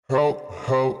Help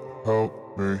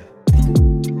me.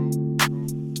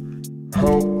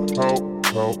 Help.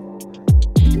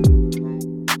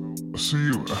 I see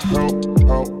you in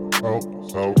help.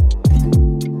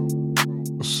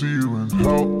 I see you in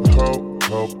help.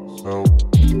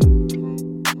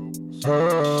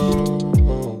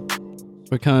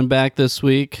 We're coming back this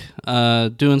week,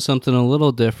 doing something a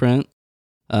little different.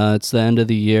 It's the end of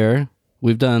the year.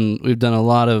 We've done a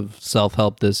lot of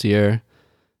self-help this year,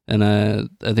 and I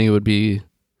think it would be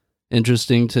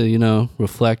interesting to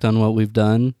reflect on what we've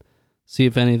done, see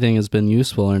if anything has been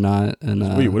useful or not. And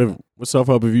Wait, what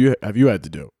self-help have you had to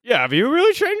do? Yeah, have you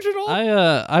really changed at all?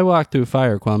 I walked through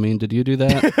fire, Kwame. Did you do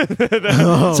that?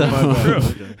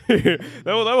 That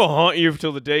will haunt you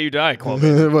till the day you die,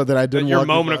 Kwame. What, that I didn't Your walk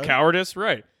moment of through cowardice,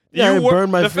 right? Yeah, it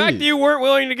burned my The feet. fact that you weren't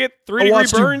willing to get 3 I degree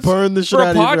watched burns you burn the shit for a out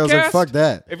of you, and I was like, podcast? fuck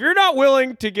that. If you're not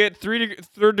willing to get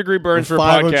 3rd degree burns for a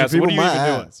 500 podcast, people, what are you my even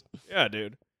doing? ass. Yeah,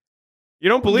 dude. You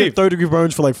don't Get believe. 3rd-degree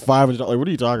burns for like $500. Like, what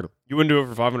are you talking about? You wouldn't do it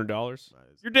for $500?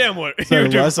 You're damn what. You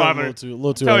would do it That's for a $500.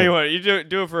 little too Tell high. you what, you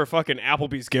do it for a fucking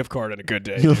Applebee's gift card on a good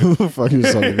day. Fuck you,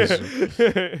 son of a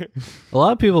shit. A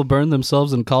lot of people burn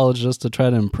themselves in college just to try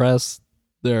to impress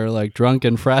their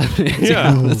drunken frat mates.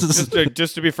 Yeah, This is-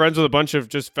 just to be friends with a bunch of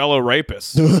just fellow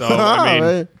rapists. So I mean,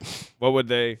 Right? what would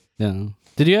they? Yeah.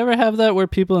 Did you ever have that where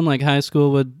people in high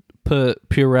school would put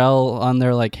Purell on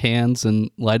their hands and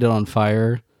light it on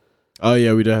fire? Oh,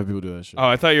 yeah, we did have people do that shit. Oh,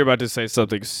 I thought you were about to say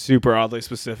something super oddly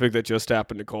specific that just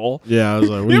happened to Cole. Yeah, I was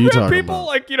like, what are You you ever had talking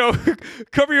people about?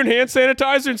 cover you in hand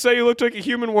sanitizer and say you looked like a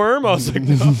human worm? I was like,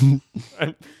 no.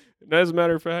 And as a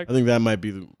matter of fact, I think that might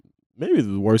be maybe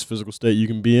the worst physical state you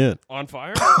can be in. on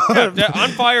fire. Yeah, on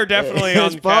fire, definitely on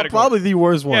It's the category. probably the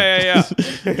worst one. Yeah.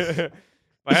 If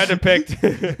I had to pick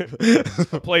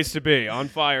a place to be, on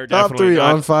fire, Top definitely. 3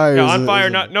 not, on fire. Yeah, is on a- fire,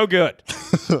 is a- no good.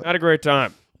 Not a great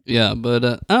time. Yeah, but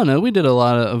I don't know. We did a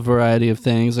lot of a variety of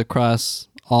things across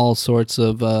all sorts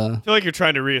of. I feel like you're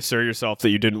trying to reassert yourself that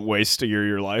you didn't waste a year of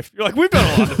your life. You're like, we've done a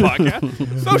lot on the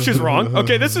podcast. Socia's wrong.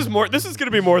 Okay, this is going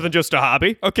to be more than just a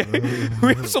hobby. Okay,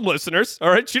 we have some listeners.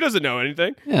 All right, she doesn't know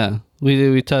anything. Yeah,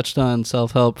 we touched on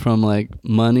self-help from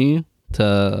money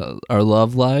to our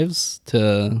love lives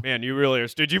to. Man, you really are.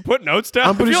 Did you put notes down?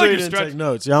 I'm pretty I feel sure like you you're didn't take stretching.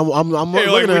 notes. Yeah, I'm Hey,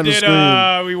 looking at the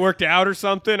screen. We worked out or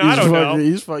something. I don't know.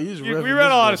 He's We riffing read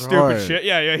a lot of this stupid hard. shit.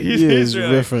 Yeah. He He's is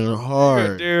really, riffing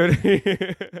hard. dude.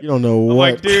 You don't know I'm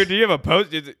what. like, dude, do you have a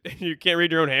post? You can't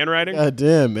read your own handwriting? God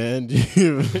damn, man.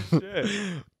 Shit.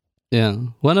 Yeah,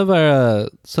 one of our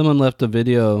someone left a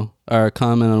video or a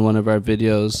comment on one of our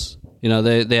videos.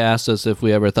 They asked us if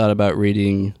we ever thought about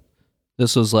reading.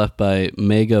 This was left by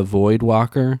Mega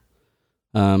Voidwalker,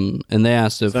 and they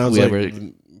asked if Sounds we like ever.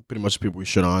 pretty much the people we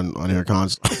shit on here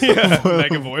constantly. Yeah,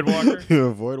 Mega Voidwalker.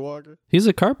 Yeah, Voidwalker. He's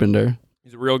a carpenter.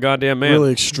 He's a real goddamn man.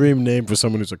 Really extreme name for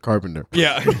someone who's a carpenter.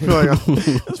 Yeah.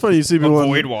 That's funny. You see A people on,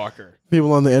 Voidwalker.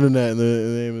 people on the internet, and the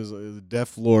name is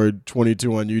Def Lord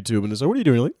 22 on YouTube, and they say, "What are you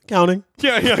doing?" You're like, counting.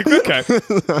 Yeah, okay.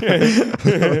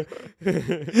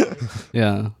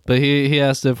 Yeah, but he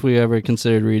asked if we ever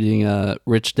considered reading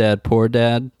Rich Dad Poor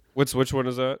Dad. Which one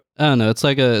is that? I don't know. It's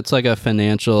like a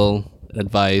financial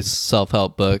advice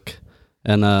self-help book,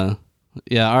 and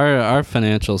our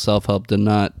financial self-help did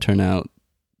not turn out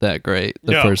that great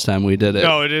the No. first time we did it.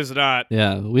 No, it is not.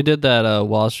 Yeah, we did that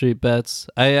Wall Street bets.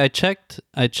 I checked.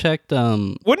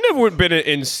 Wouldn't it have been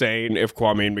insane if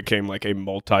Kwame became like a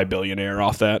multi-billionaire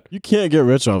off that? You can't get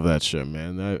rich off that shit,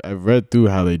 man. I've read through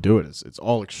how they do it. It's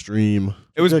all extreme.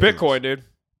 It was Ridiculous. Bitcoin, dude.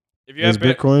 If you It was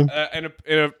had Bitcoin?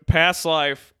 in a past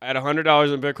life, I had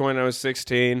 $100 in Bitcoin when I was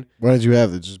 16. Why did you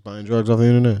have it? Just buying drugs off the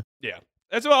internet? Yeah.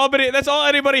 That's all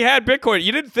anybody had Bitcoin.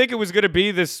 You didn't think it was going to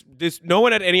be this no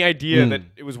one had any idea that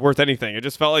it was worth anything. It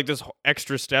just felt like this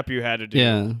extra step you had to do.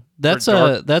 Yeah, that's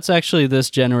dark- that's actually this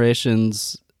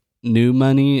generation's new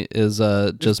money is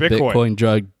just Bitcoin.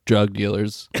 Bitcoin drug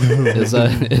dealers is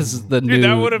the new Dude,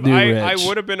 that would have new I rich.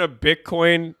 would have been a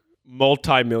Bitcoin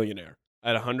multi-millionaire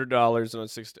at $100 and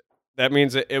 60. That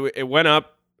means it went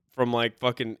up from like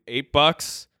fucking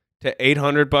 $8 to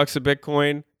 $800 a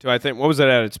Bitcoin to, I think, what was that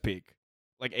at its peak?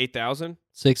 Like 8,000?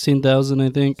 16,000, I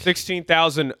think.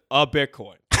 16,000 a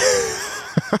Bitcoin.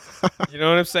 You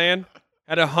know what I'm saying?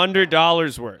 At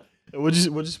 $100 worth. What'd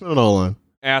you spend it all on?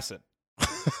 Acid.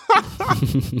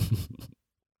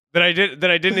 that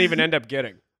I didn't even end up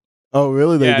getting. Oh,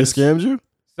 really? They Yeah, just scammed you?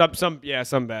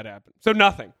 Some bad happened. So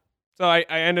nothing. So I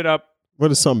ended up,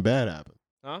 What if something bad happened?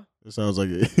 huh? It sounds like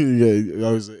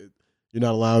you're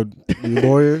not allowed. You're a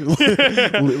lawyer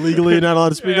legally, you're not allowed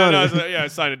to speak Yeah, on no, it. I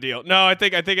signed a deal. No, I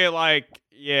think it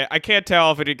I can't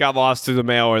tell if it got lost through the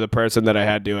mail or the person that I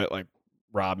had do it like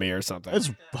rob me or something. It's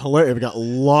hilarious. If it got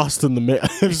lost in the mail.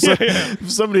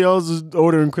 If somebody else is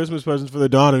ordering Christmas presents for their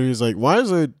daughter, and he's like, "Why is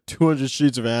there 200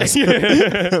 sheets of ass?"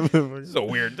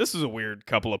 This is a weird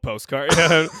couple of postcards.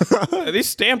 These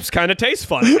stamps kind of taste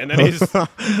funny, and then he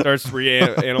starts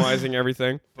reanalyzing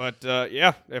everything. But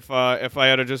if I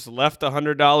had just left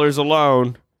 $100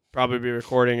 alone, probably be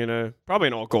recording in probably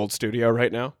an all gold studio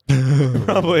right now.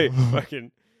 Probably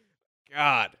fucking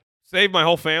God save my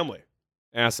whole family.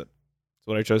 Acid. That's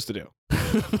what I chose to do.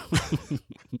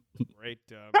 Great,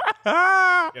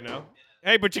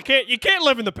 Hey, but you can't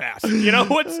live in the past.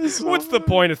 What's the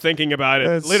point of thinking about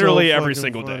it literally every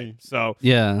single day? So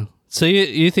yeah. So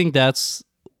you think that's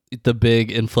the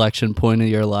big inflection point of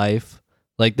your life?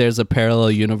 Like there's a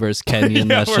parallel universe Kenyan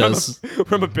that's just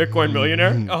from a Bitcoin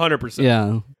millionaire? 100%.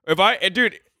 Yeah.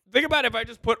 Think about it, if I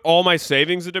just put all my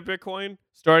savings into Bitcoin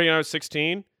starting when I was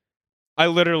 16, I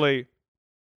would have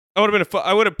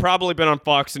probably been on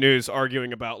Fox News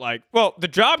arguing about the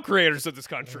job creators of this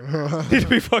country need to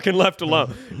be fucking left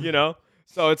alone,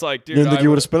 So it's like, dude, you didn't think you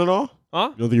would have spent it all? Huh?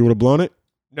 You don't think you would have blown it?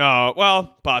 No,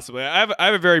 well, possibly. I have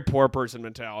a very poor person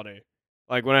mentality.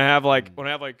 Like when I have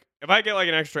if I get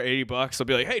an extra $80, I'll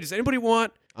be like, hey, does anybody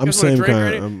want? I'm same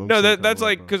kind. No, that's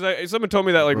because someone told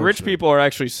me that rich people are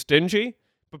actually stingy.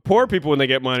 But poor people, when they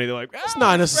get money, they're like, it's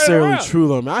not necessarily true,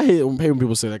 though. I hate when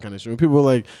people say that kind of shit. When people are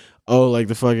like, oh, like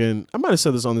the fucking, I might have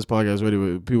said this on this podcast already,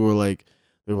 but people were like,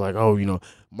 oh,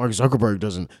 Mark Zuckerberg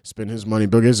doesn't spend his money.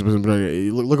 Bill Gates doesn't spend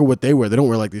money. Look at what they wear. They don't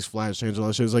wear these flash chains and all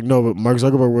that shit. It's like, no, but Mark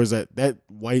Zuckerberg wears that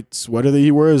white sweater that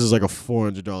he wears is like a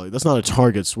 $400. That's not a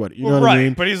Target sweater. You know what I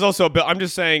mean? But he's also I'm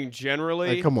just saying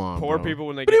generally, come on, poor bro. people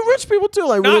when they but get rich people too.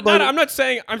 I'm not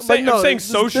saying. I'm saying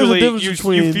socially,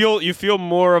 you feel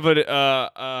more of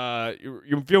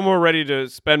you feel more ready to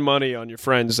spend money on your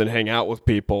friends and hang out with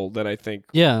people than I think.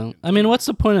 Yeah. I mean, what's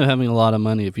the point of having a lot of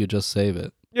money if you just save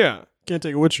it? Yeah. Can't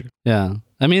take it with you. Yeah.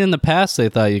 I mean, in the past, they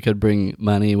thought you could bring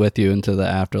money with you into the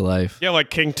afterlife. Yeah,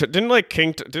 didn't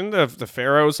the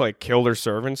pharaohs kill their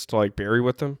servants to bury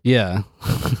with them? Yeah.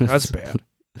 That's bad.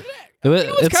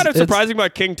 It's kind of surprising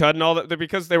about King Tut and all that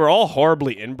because they were all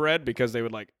horribly inbred because they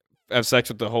would have sex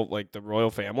with the whole the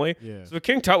royal family. Yeah. So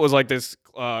King Tut was this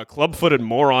club-footed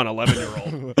moron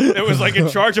 11-year-old that was in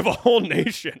charge of a whole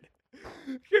nation.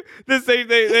 This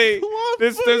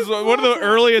one of the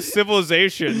earliest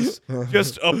civilizations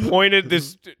just appointed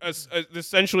this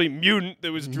essentially mutant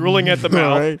that was drooling at the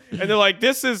mouth, right. And they're like,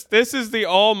 "This is the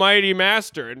almighty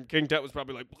master." And King Tut was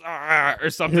probably or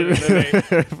something. And then he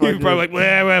was probably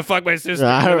well, fuck my sister.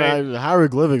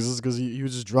 Hieroglyphics is because he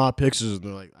would just draw pictures and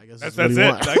they're like, I guess that's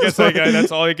it. I guess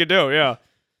that's all he could do. Yeah.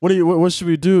 What should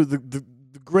we do? The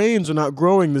grains are not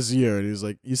growing this year,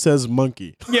 and he says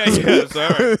monkey. Yeah,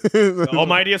 sorry. The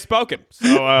Almighty has spoken.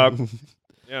 So,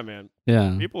 yeah, man.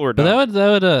 Yeah. People were dumb. But that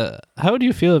would how would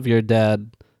you feel if your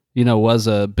dad, was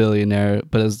a billionaire,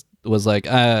 but was like,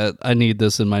 I need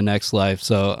this in my next life,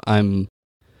 so I'm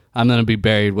gonna be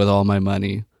buried with all my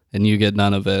money, and you get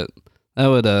none of it. That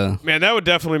would Man, that would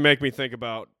definitely make me think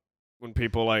about when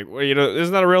people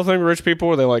isn't that a real thing with rich people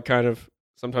where they kind of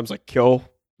sometimes kill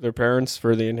their parents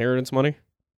for the inheritance money?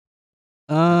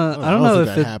 I don't know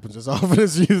if that happens as often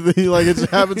as you think. It just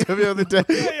happens every other day.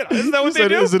 Isn't that what they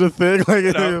do? Is it a thing?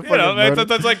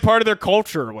 That's part of their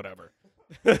culture or whatever.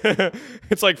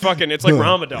 It's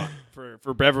Ramadan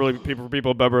for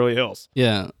people of Beverly Hills.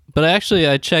 Yeah, but actually,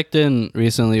 I checked in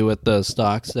recently with the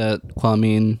stocks that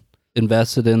Kwame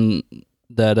invested in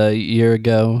that a year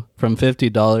ago. From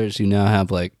 $50, you now have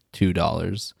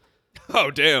 $2. Oh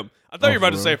damn! I thought you were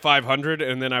about to say 500,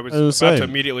 and then I was about to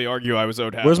immediately argue I was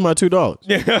owed half. Where's my $2?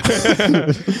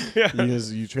 Yeah.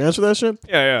 You transfer that shit?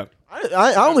 Yeah.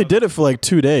 I only did it for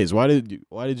 2 days. Why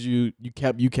did you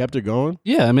kept it going?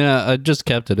 Yeah, I mean, I just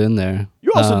kept it in there.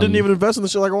 You also didn't even invest in the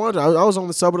shit like I wanted to. I was on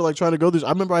the subway trying to go through.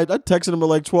 I remember I texted him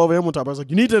at 12 a.m. one time. I was like,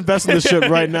 you need to invest in this shit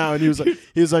right now. And he was like,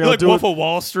 I'll do Wolf it. of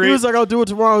Wall Street. He was like, I'll do it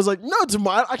tomorrow. I was like, no,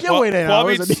 tomorrow. I can't wait 8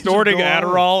 hours. Kwame's snorting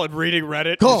Adderall and reading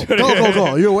Reddit. Go.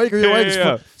 You awake? Are you awake?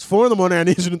 Yeah. It's 4 a.m. I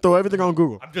need you to throw everything on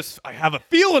Google. I have a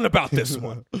feeling about this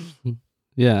one.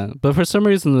 Yeah, but for some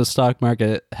reason the stock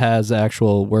market has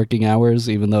actual working hours,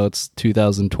 even though it's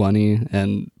 2020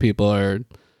 and people are,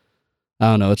 I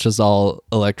don't know, it's just all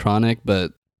electronic,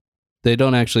 but they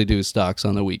don't actually do stocks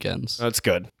on the weekends. That's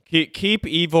good. Keep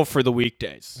evil for the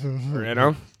weekdays.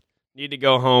 Need to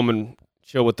go home and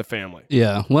chill with the family.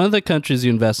 Yeah, one of the countries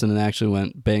you invested in actually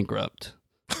went bankrupt.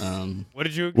 What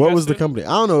did you? What was the company? I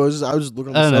don't know. I was just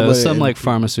looking. I don't know. It was some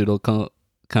pharmaceutical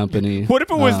company. What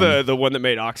if it was the one that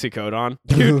made oxycodone?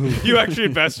 You actually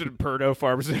invested in Purdue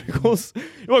Pharmaceuticals.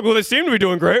 You're like, well, they seem to be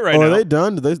doing great right now. Are they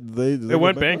done? They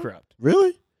went bankrupt.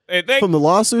 Really? They From the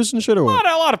lawsuits and shit or what?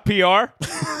 a lot of PR.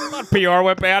 A lot of PR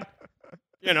went bad.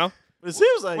 You know, It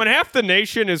seems like. when half the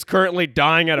nation is currently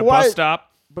dying at a Why- bus stop.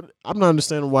 But I'm not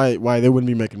understanding why they wouldn't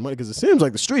be making money because it seems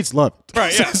like the streets love it.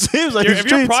 Right, yeah. It seems like the If your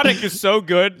streets, product is so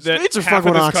good that Streets are half fucking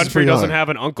of this with Oxys country pretty doesn't hard. have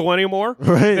an uncle anymore,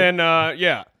 right? then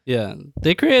yeah. Yeah,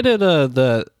 they created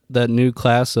that new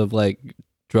class of like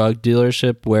drug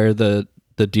dealership where the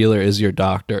dealer is your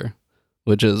doctor,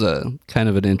 which is a kind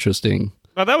of an interesting.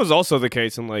 Now that was also the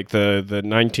case in like the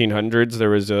 1900s. There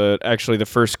was actually the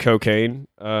first cocaine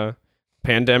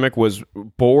pandemic was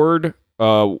bored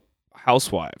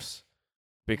housewives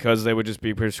because they would just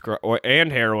be prescribed,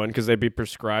 and heroin because they'd be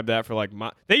prescribed that for like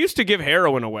they used to give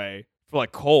heroin away for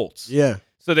like colds. Yeah.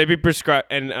 So they'd be prescribed,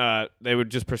 and they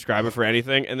would just prescribe it for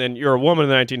anything. And then you're a woman in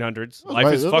the 1900s.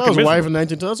 Life is I fucking was a wife miserable. in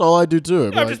 1910. That's all I do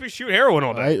too. Yeah, just be shooting heroin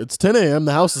all day. right? It's 10 a.m.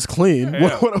 The house is clean.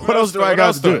 Yeah. What else do I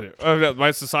got to do?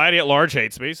 My society at large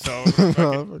hates me, so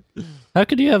fucking- How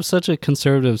could you have such a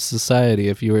conservative society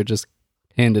if you were just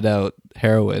handed out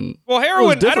heroin? well,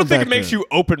 heroin. I don't different think back it makes then. you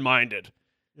open-minded.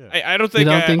 Yeah. I don't think.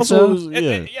 You don't think Also, so?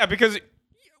 yeah. Because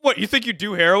what you think you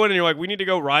do heroin, and you're like, we need to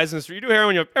go rise in the street. You do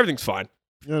heroin, you're like, everything's fine.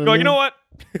 You know You're what I like, you mean? know what?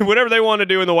 Whatever they want to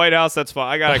do in the White House, that's fine.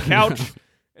 I got a couch,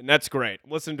 and that's great.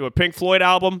 I'm listening to a Pink Floyd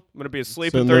album. I'm gonna be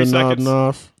asleep Sitting in there 30 nodding seconds.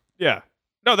 off. Yeah.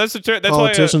 No, that's why.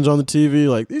 Politicians on the TV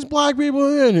like these black people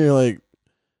here, and you're like,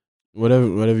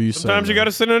 whatever you say. Sometimes you man. got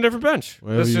to sit on a different bench.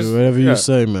 Whatever That's just, you yeah.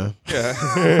 say, man.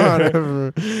 Yeah.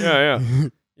 Whatever. yeah.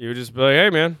 You would just be like, hey,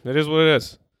 man, it is what it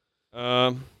is.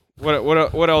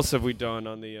 What else have we done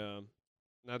on the?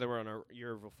 Now that we're on our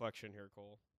year of reflection here,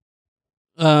 Cole.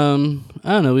 I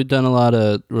don't know. We've done a lot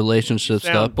of relationship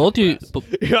Sound stuff. Both you,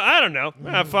 depressed. Yeah, I don't know.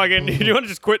 Fucking, you want to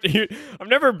just quit? I've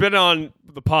never been on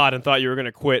the pod and thought you were going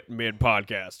to quit mid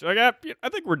podcast. Like, I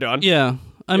think we're done. yeah.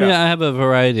 I mean, Yeah. I have a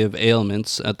variety of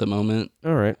ailments at the moment.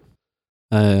 All right.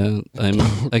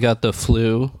 I got the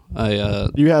flu.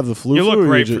 Do you have the flu? You look or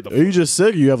great you for just, the Are you just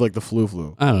sick? Or you have like the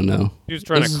flu? I don't know. You're just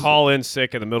trying This to is- call in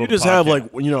sick in the middle You of the just have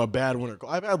podcast. like a bad winter.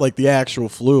 I've had like the actual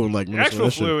flu and like The actual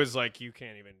flu is like you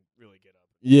can't even really get up.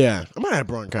 Yeah, I might have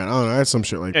bronchitis. I don't know. I had some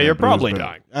shit like that. Yeah, you're but it was probably bad.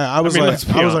 dying. I was I mean, like, let's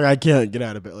be I was honest. like, I can't get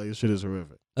out of bed. Like this shit is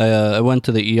horrific. I went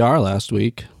to the ER last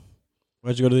week.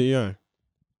 Why'd you go to the ER?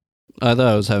 I thought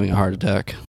I was having a heart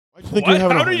attack. Why'd you think What? you're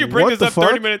having How a- did you bring what this the up 30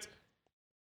 fuck? minutes?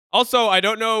 Also, I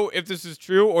don't know if this is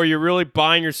true or you're really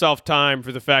buying yourself time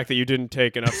for the fact that you didn't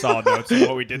take enough solid notes on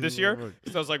what we did this year.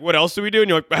 So I was like, what else did we do? And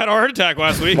you're like, I had a heart attack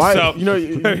last week. Why? So, You know,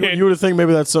 you I mean- would have think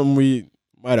maybe that's something we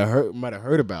might have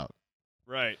heard about.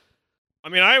 Right. I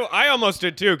mean, I almost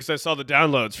did too because I saw the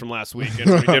downloads from last week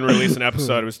and we didn't release an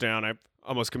episode. It was down. I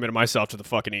almost committed myself to the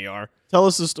fucking ER. Tell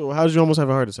us the story. How did you almost have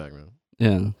a heart attack, man?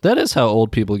 Yeah, that is how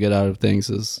old people get out of things,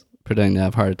 is pretending to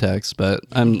have heart attacks. But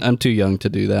I'm too young to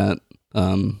do that.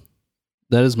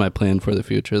 That is my plan for the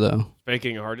future, though.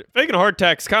 Faking a heart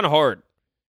attack is kind of hard.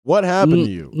 What happened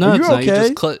to you? No, Are you it's not.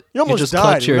 okay? You almost just died.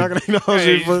 clutch You're your- not gonna acknowledge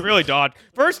Yeah, it, you but- really dawed.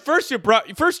 First you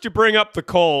bring up the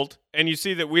cold, and you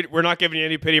see that we're not giving you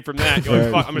any pity from that. You're like,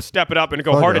 Right. fuck, I'm gonna step it up and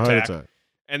go Fuck heart a attack.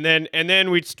 And then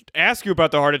we ask you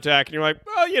about the heart attack, and you're like,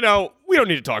 well, we don't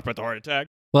need to talk about the heart attack.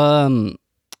 Well,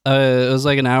 it was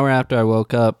like an hour after I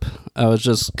woke up. I was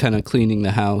just kind of cleaning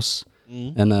the house,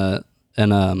 Mhm.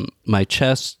 and my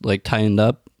chest like tightened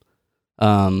up.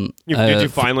 Did you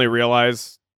finally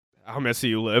realize how messy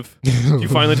you live? Did you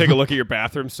finally take a look at your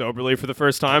bathroom soberly for the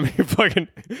first time? You fucking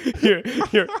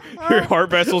your heart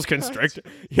vessels constricted.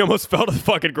 You almost fell to the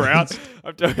fucking ground.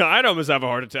 I'd almost have a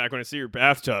heart attack when I see your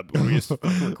bathtub when we used to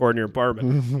record in your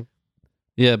apartment.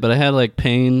 Yeah, but I had like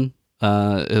pain.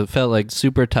 It felt like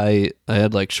super tight. I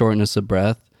had like shortness of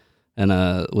breath, and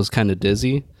was kind of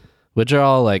dizzy, which are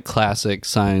all like classic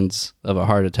signs of a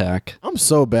heart attack. I'm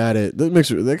so bad at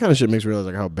that kind of shit. Makes me realize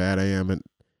like how bad I am at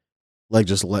like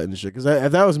just letting shit. Because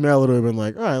if that was me, I would have been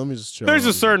like, all right, let me just chill. There's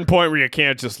a certain point where you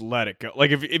can't just let it go.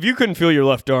 Like if you couldn't feel your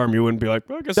left arm, you wouldn't be like,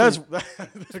 well, I guess That's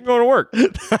I'm going to work.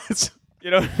 that's You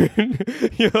know,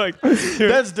 you're like,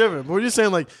 that's different. But when you're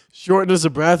saying like shortness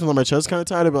of breath and like my chest kind of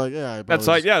tight, I'd be like, yeah.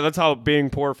 that's how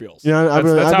being poor feels. Yeah, I'd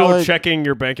that's be how like- checking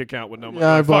your bank account with no money.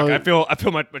 Yeah, Like, I'd fuck, be like- I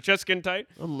feel my chest getting tight.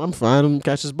 I'm fine. I'm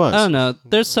catch his bus. I don't know.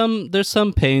 There's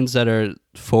some pains that are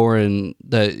foreign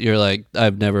that you're like,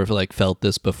 I've never like felt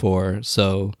this before.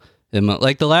 So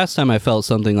like the last time I felt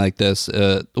something like this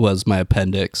was my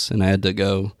appendix, and I had to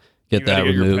go get You that gotta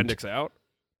get your removed. appendix out.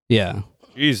 Yeah.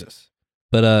 Jesus.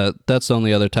 But that's the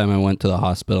only other time I went to the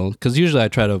hospital, because usually I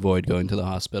try to avoid going to the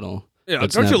hospital. Yeah,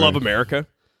 It's don't you never- love America?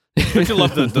 Don't you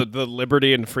love the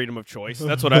liberty and freedom of choice?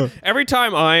 That's what every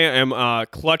time I am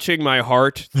clutching my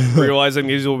heart, realizing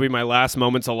these will be my last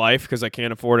moments of life because I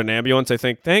can't afford an ambulance, I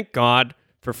think, thank God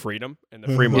for freedom and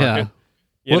the free market. Yeah.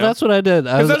 You Well, know? that's what I did.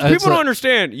 Because people don't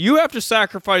understand. You have to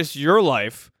sacrifice your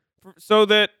life so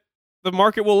that the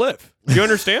market will live. Do you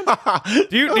understand?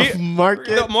 do you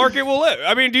market? The market will live.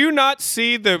 I mean, do you not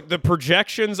see the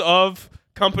projections of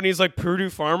companies like Purdue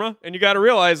Pharma? And you got to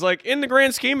realize, like, in the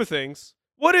grand scheme of things,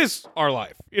 what is our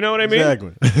life? You know what I mean?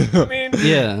 Exactly. I mean,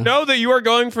 Yeah. know that you are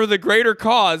going for the greater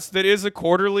cause that is a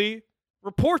quarterly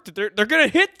report that they're gonna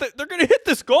hit. They're gonna hit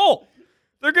this goal.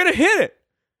 They're gonna hit it,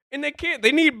 and they can't.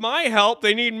 They need my help.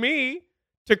 They need me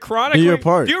to chronically. Be your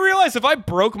part. Do you realize if I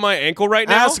broke my ankle right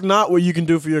now? Ask not what you can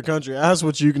do for your country. Ask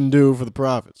what you can do for the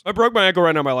profits. If I broke my ankle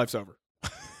right now, my life's over.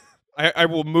 I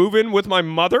will move in with my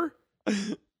mother,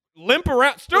 limp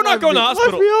around, still not going to the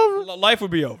hospital. Life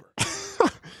would be over.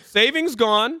 Savings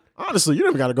gone. Honestly, you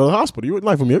never got to go to the hospital. You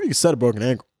life with me. You can set a broken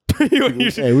ankle. You-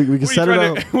 Hey, we can set it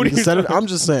trying up. to- what We are can you set it. trying- I'm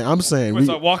just saying. I'm saying.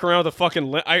 So I walk around with a fucking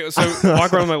limp. So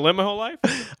walk around with my limp my whole life?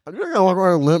 I'm not gonna walk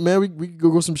around limp, man. We can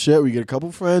Google some shit. We get a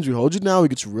couple friends. We hold you down. We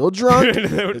get you real drunk.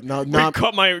 not not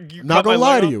gonna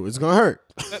lie to you. It's gonna hurt.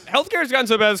 Healthcare has gotten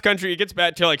so bad in this country, it gets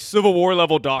bad to like Civil War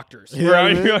level doctors. Yeah,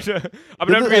 Where man.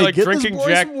 I'm never be like get drinking this boy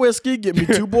Jack. some whiskey. Get me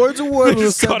 2 boards of wood. We're gonna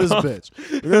Just set cut this off. bitch.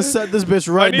 We're gonna set this bitch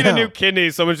I right need now. a new kidney.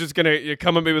 Someone's just gonna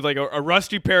come at me with like a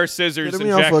rusty pair of scissors Get and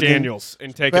me on Jack fucking Daniels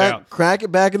and take it out. Crack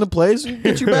it back into place and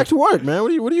get you back to work, man.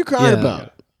 What are you crying Yeah.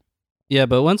 about? Yeah,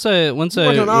 but once I You're working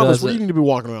on realized office. What do that, you need to be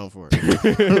walking around for?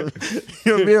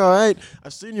 You'll be all right.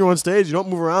 I've seen you on stage. You don't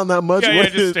move around that much. Yeah,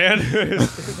 What just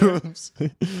is-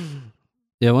 stand.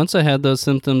 yeah, once I had those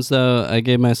symptoms though, I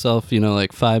gave myself,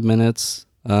 like 5 minutes,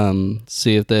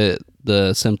 see if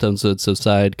the symptoms would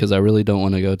subside because I really don't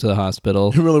want to go to the hospital.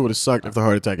 It really would have sucked if the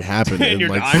heart attack happened. and and you're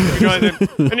like,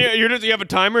 dying. And you have a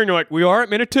timer, and you're like, we are at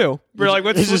minute 2. We're like,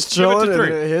 let's he's just let's give it chilling, to and 3.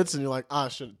 then it hits, and you're like, ah,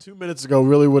 shit. 2 minutes ago,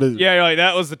 really would have. Yeah, you're like,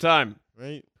 that was the time.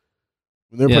 Right.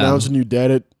 When they're Yeah. pronouncing you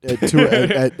dead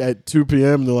at 2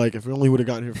 p.m., they're like, if we only would have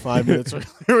gotten here 5 minutes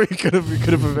earlier, we could have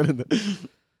prevented that.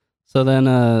 So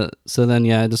then,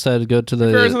 yeah, I decided to go to the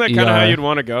Isn't that kind of how ER. you'd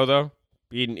want to go, though?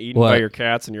 Being eaten What? by your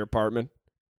cats in your apartment?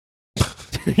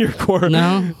 Your core.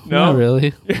 No, No? not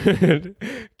really.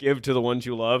 Give to the ones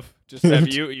you love. Just have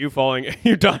you falling.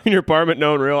 You die in your apartment.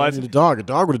 No one I realized. need a dog. A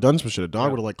dog would have done some shit. A dog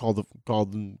would have like called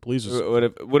the police. Or something.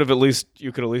 Would have at least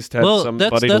you could at least had Well, somebody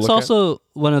that's to look also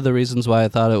one of the reasons why I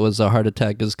thought it was a heart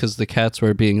attack is because the cats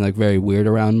were being like very weird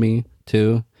around me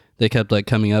too. They kept like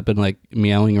coming up and like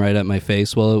meowing right at my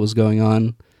face while it was going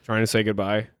on. at. Trying to say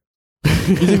goodbye.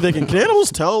 You think they can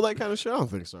animals tell that kind of shit? I don't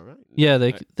think so, right? Yeah,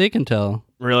 they can tell.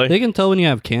 Really? They can tell when you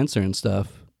have cancer and stuff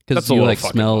because That's a you little like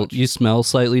fucking smell. much. You smell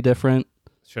slightly different.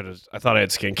 Should have. I thought I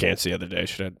had skin cancer the other day.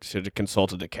 Should have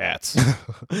consulted the cats.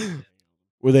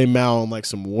 Were they mouthing like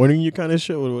some warning you kind of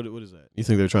shit? What is that? You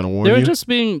think they're trying to warn They were you? just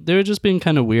being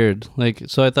kind of weird. Like,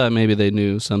 so I thought maybe they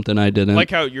knew something I didn't.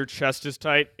 Like how your chest is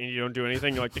tight and you don't do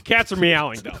anything. You're like, the cats are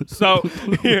meowing though. So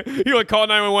you like call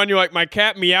 911. You're like, my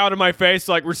cat meowed in my face.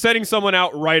 Like, we're sending someone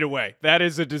out right away. That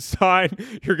is a sign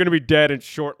you're going to be dead and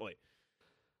shortly.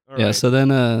 All yeah. right. So then,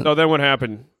 So then what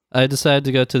happened? I decided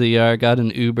to go to the ER. Got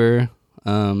an Uber.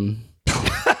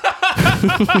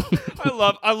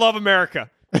 I love America.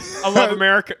 I love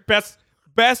America. Best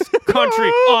country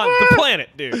on the planet,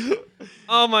 dude.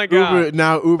 Oh my god.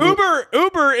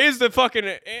 Uber is the fucking.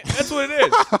 That's what it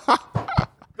is.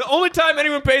 The only time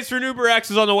anyone pays for an Uber X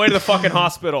is on the way to the fucking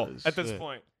hospital at this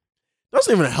point.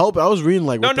 Doesn't even help. I was reading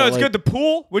like No, what it's like, good. The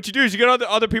pool, what you do is you get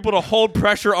other people to hold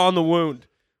pressure on the wound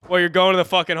while you're going to the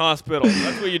fucking hospital.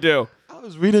 That's what you do. I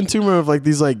was reading too much of like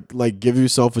these like give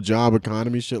yourself a job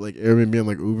economy shit like Airbnb and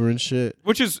like Uber and shit.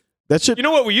 Which is, That shit. you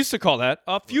know what we used to call that?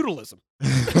 Feudalism.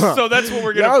 So that's what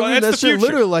we're going to I call. mean, That's that the shit future.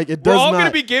 literally like it We're does all going to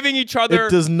not. be giving each other.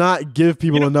 It does not give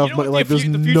people enough you know money. what Like there's the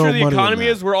no future of the money in economy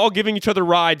that. is we're all giving each other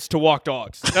rides to walk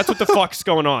dogs. That's what the fuck's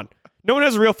going on. No one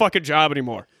has a real fucking job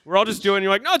anymore. We're all just doing.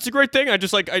 You're like, no, it's a great thing. I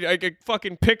just like I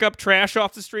fucking pick up trash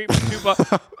off the street for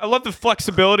 $2. I love the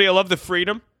flexibility. I love the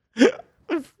freedom.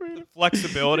 The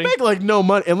flexibility. You make like no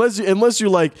money unless you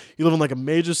like you live in like a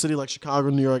major city like Chicago,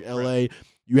 New York, LA.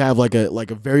 You have like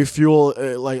a very fuel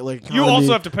like You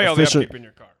also have to pay all the upkeep in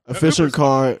your car. efficient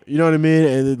car. You know what I mean?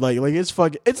 And it, like it's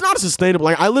fucking. It's not sustainable.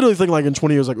 Like I literally think like in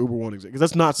 20 years like Uber won't exist because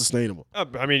that's not sustainable.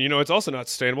 I mean, it's also not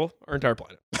sustainable. Our entire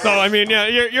planet. So I mean, yeah,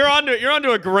 you're onto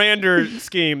a grander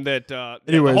scheme that.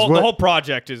 Anyways, the whole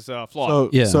project is flawed. So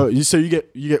Yeah. so you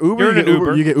get Uber, You're in you get an Uber,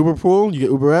 Uber. you get Uber Pool, you get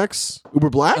Uber X, Uber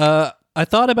Black. I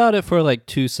thought about it for like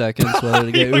 2 seconds whether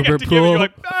to get You like Uber have to give it, Pool. you're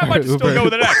like, I might or just still Uber. go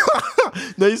with an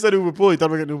X. No, you said Uber Pool. You thought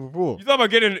about getting Uber Pool. You thought about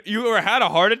getting. You had a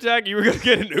heart attack. You were gonna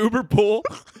get an Uber pool.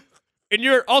 And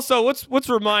you're also let's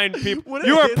remind people When it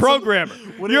you're a hits programmer.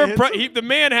 him- when You're it a hits him- the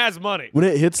man has money. When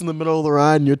it hits in the middle of the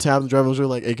ride and you're tapping the driver's wheel,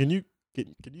 like, hey, can you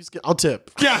skip? I'll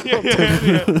tip. Yeah.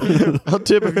 I'll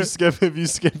tip if you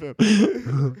skip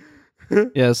him.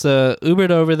 Yeah, so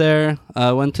Ubered over there,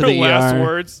 went to Her the last ER.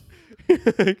 words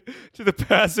to the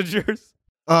passengers.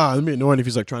 That'd be annoying if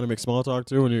he's like trying to make small talk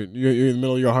too. When you're in the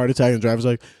middle of your heart attack and the driver's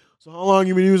like, "So how long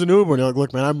you been using Uber?" And you're like,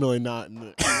 "Look, man, I'm really not in the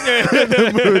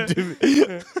mood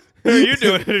to What are you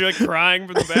doing? You're like crying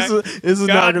from the back. This is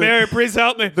not God, gonna. Mary, please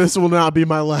help me. This will not be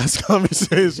my last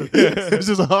conversation. This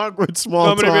is awkward small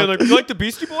I'm gonna be talk. like, you like the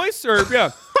Beastie Boys? Or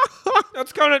yeah.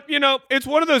 That's kind of, it's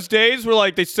one of those days where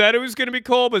like they said it was gonna be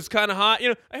cold, but it's kind of hot.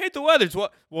 I hate the weather. It's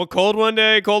cold one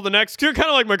day, cold the next. You're kind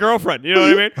of like my girlfriend. You know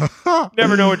what I mean?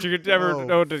 Never know what you could never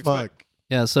know what to expect. Fuck.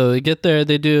 Yeah, so we get there,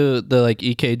 they do the like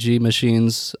EKG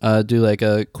machines, do like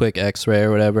a quick X-ray or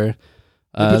whatever.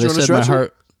 put They you on a said my stretcher?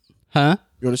 heart, huh?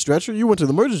 You on a stretcher? You went to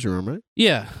the emergency room, right?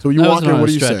 Yeah. So you I walk wasn't in. on What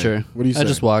a do you say? stretcher. What do you say? I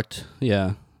just walked.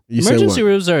 Yeah. You say Emergency what?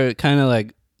 rooms are kind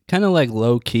of like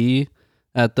low key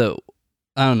at the.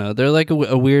 I don't know. They're like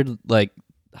a weird like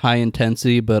high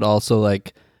intensity, but also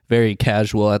like very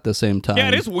casual at the same time. Yeah,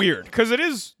 it is weird because it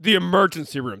is the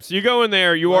emergency room. So you go in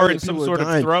there, you are in some People sort of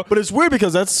dying. throw. But it's weird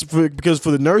because because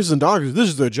for the nurses and doctors, this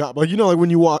is their job. Like like when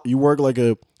you work like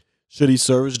a shitty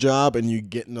service job and you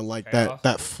get into like Chaos.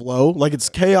 that flow, like it's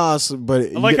chaos. But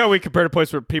I like how we compared a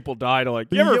place where people die to like.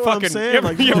 You ever get what I'm fucking? saying? You ever,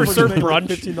 Like, you ever motherfuckers serve make, like, brunch?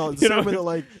 $15. You Same know? way that,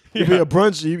 like you'd be a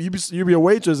brunch, you'd be a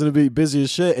waitress and it'd be busy as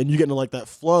shit, and you get into like that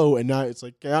flow, and now it's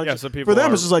like chaotic. Yeah, so people for them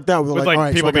are- it's just like that. They're With like, like all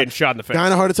right, people so I got being shot in the face. guy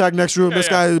in a heart attack next room. Yeah, This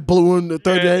yeah. guy blew in the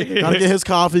third Yeah, day. Gotta get his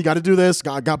coffee. Got to do this.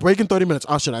 Got break in 30 minutes.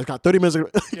 Oh shit, I got 30 minutes.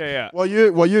 Yeah. While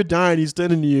you're dying, he's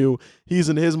tending to you. He's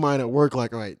in his mind at work,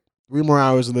 like, all right, 3 more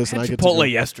hours in this, I and I had get to go.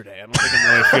 Chipotle yesterday. I don't think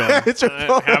I'm really feeling It's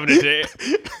Chipotle. having a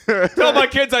day. Tell my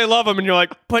kids I love them, and you're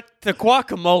like, but the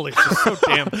guacamole is just so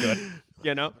damn good.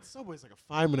 You know? Subway's like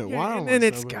a 5-minute Yeah, wow. and then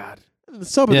it's God. The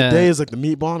sub of Yeah. the day is like the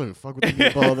meatball, and fuck with the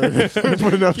meatball.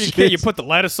 Put enough You cheese. put the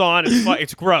lettuce on.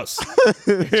 It's gross.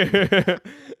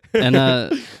 And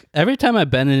every time I've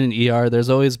been in an ER, there's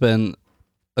always been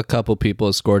a couple people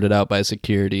escorted out by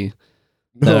security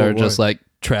that No are just way. like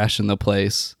trashing the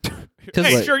place.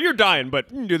 Hey, like- sure, you're dying, but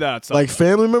you can do that outside. like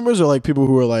family members or like people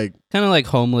who are like. Kind of like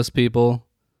homeless people.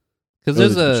 Because oh,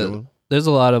 there's they a chilling? there's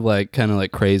a lot of like kind of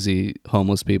like crazy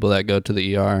homeless people that go to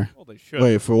the ER. Well, they should.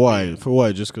 Wait, for why? For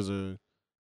what? Just because of.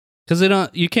 Because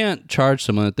you can't charge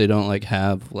someone if they don't like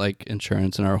have like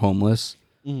insurance and are homeless.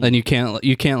 Mm. And you can't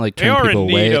like They turn are people in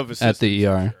need away of at the assistance,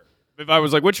 ER. If I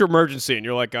was like, "What's your emergency?" and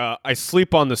you're like, "I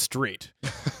sleep on the street,"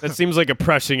 that seems like a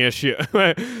pressing issue.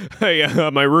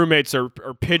 My roommates are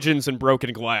pigeons and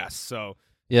broken glass. So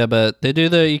Yeah, but they do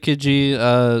the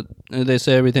EKG. They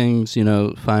say everything's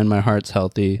fine. My heart's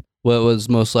healthy. What was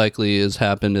most likely has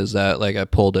happened is that like I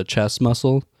pulled a chest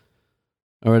muscle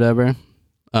or whatever,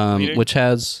 Cleaning? which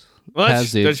has that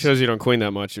the shows you don't clean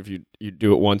that much if you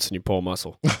do it once and you pull a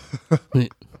muscle.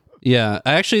 Yeah,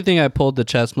 I actually think I pulled the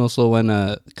chest muscle when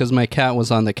because my cat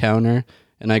was on the counter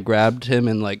and I grabbed him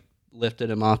and like lifted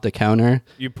him off the counter.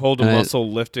 You pulled a And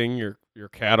muscle lifting your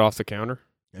cat off the counter.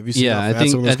 Have you seen Yeah, how I fat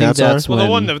think some of those I think cats that's are?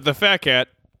 Well, when the fat cat,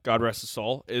 God rest his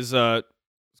soul, is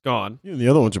gone. Yeah, the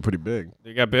other ones are pretty big.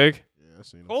 They got big. Yeah, I've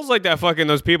seen them. Cole's like that fucking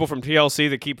those people from TLC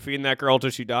that keep feeding that girl till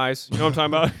she dies. You know what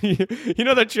I'm talking about? You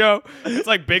know that show? It's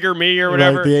like Bigger Me or Like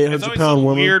whatever. the It's 800 always pound some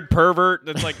woman. weird pervert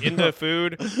that's like into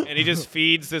food, and he just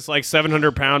feeds this like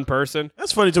 700-pound person.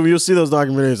 That's funny too. You'll see those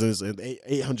documentaries. And it's an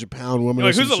 800-pound woman.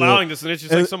 You're like, or who's some shit. allowing this? And it's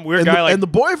just like some weird guy. and the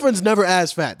boyfriend's never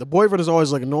as fat. The boyfriend is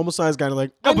always like a normal sized guy. And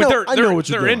like, No, I but know, they're- I know they're- what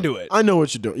you're they're doing. into it. I know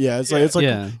what you're doing. Yeah, it's like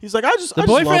Yeah. He's like, I just the I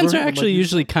just love boyfriends her. are I'm actually like,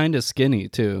 usually kind of skinny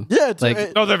too. yeah, it's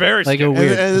like- no, they're very Like a skinny.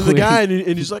 weird. and the weird- guy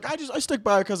and he's like, I stick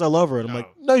by her because I love her. And I'm No.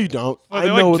 like, no, you don't. Well, I they're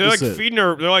know like, what they're this like is. feeding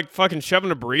her. They're like fucking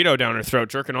shoving a burrito down her throat,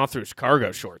 jerking off through his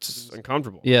cargo shorts. It's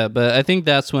uncomfortable. Yeah, but I think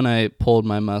that's when I pulled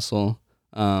my muscle.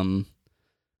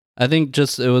 I think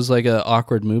just it was like a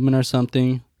awkward movement or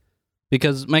something.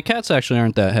 Because my cats actually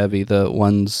aren't that heavy. The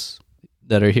ones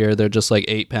that are here, they're just like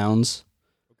 8 pounds.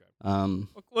 Look,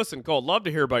 listen, Cole, love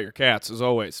to hear about your cats as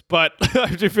always, but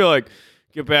I do feel like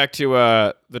get back to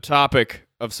the topic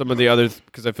of some of the other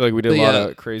because I feel like we did But a lot yeah,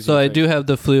 of crazy. So I things. do have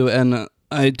the flu and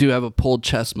I do have a pulled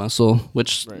chest muscle,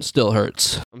 which Right. still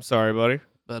hurts. I'm sorry, buddy.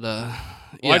 But Well,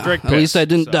 yeah, I drank at least piss, I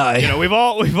didn't so, die You know, we've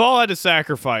all had to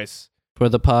sacrifice. for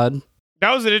the pod.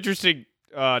 That was an interesting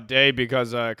day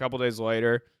because a couple days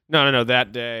later, no,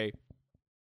 that day,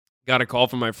 got a call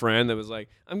from my friend that was like,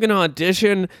 "I'm gonna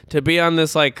audition to be on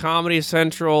this like Comedy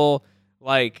Central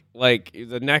like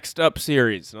the Next Up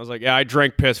series," and I was like, "Yeah, I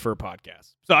drank piss for a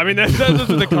podcast." So I mean, that's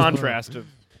the contrast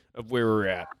of where we're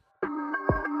at.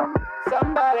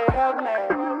 Somebody help me.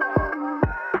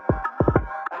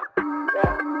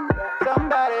 Yeah.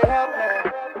 Somebody help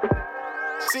me.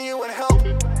 See you and help.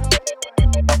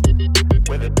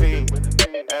 With a P.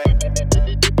 Hey.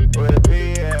 With a P,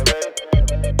 yeah,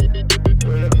 baby.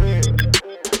 With a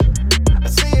P.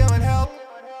 See you and help.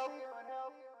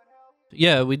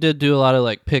 Yeah, we did do a lot of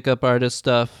like pickup artist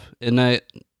stuff, and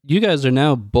you guys are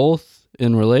now both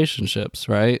in relationships,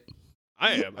 right?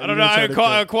 I am. I Are don't you know. gonna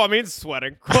try to Kwame's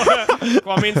sweating.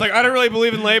 Kwame's like, I don't really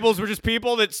believe in labels. We're just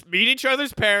people that meet each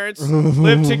other's parents,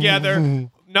 live together.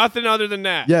 Nothing other than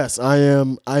that. Yes, I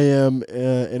am. I am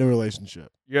in a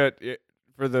relationship. Yeah.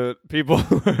 For the people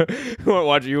who are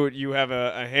watching, you have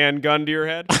a handgun to your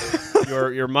head.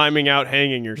 You're miming out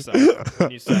hanging yourself when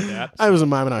you said that. I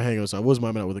wasn't miming out hanging with someone. I was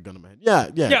miming out with a gun in my head. Yeah.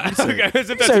 Yeah. You can say,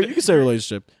 Okay. you can say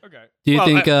relationship. Okay. Do you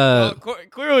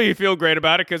think? Clearly you feel great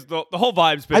about it because the whole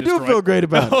vibe's been I do destroyed. feel great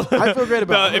about it. I feel great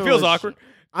about it. It feels awkward.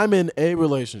 I'm in a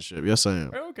relationship. Yes, I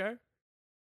am. Okay.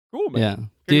 Cool, man. Yeah.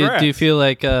 Do you Congrats. feel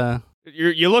like?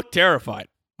 You look terrified.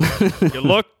 You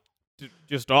look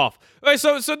just off. Okay,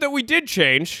 so that we did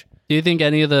change. Do you think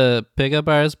any of the pickup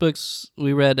artist books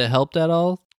we read helped at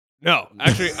all? No,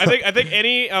 actually, I think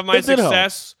any of my It did help.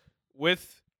 success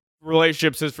with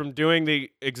relationships is from doing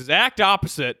the exact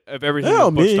opposite of everything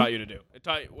Hell, the books me. taught you to do. It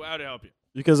taught you how to help you.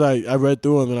 Because I read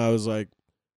through them and I was like,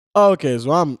 oh, okay, so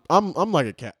I'm like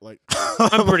a cat. Like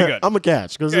I'm pretty good. I'm a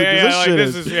catch because Yeah, this like shit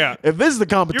this is. is yeah. If this is the You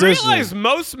competition, realize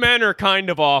most men are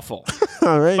kind of awful.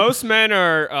 all right, Most men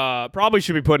are probably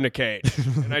should be put in a cage,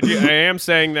 and I am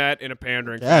saying that in a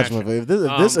pandering catch. fashion.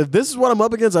 If this is what I'm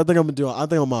up against, I think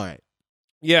I'm all right.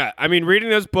 Yeah, I mean, reading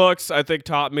those books, I think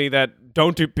taught me that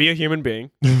be a human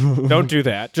being. Don't do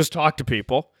that. Just talk to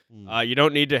people. You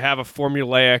don't need to have a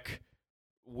formulaic,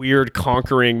 weird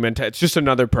conquering mentality. It's just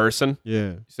another person.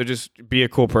 Yeah. So just be a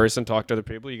cool person, talk to other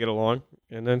people, you get along,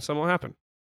 and then something will happen.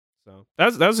 So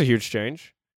that was a huge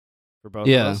change for both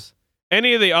of us.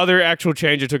 Any of the other actual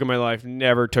change I took in my life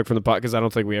never took from the pot because I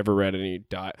don't think we ever read any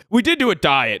diet. We did do a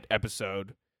diet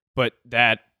episode, but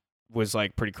that was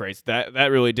like pretty crazy. That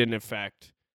really didn't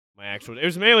affect my actual. It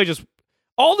was mainly just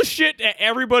all the shit that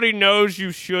everybody knows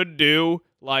you should do,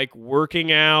 like working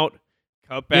out,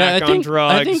 cut back on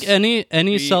drugs. I think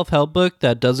any self-help book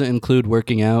that doesn't include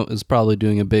working out is probably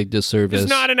doing a big disservice. It's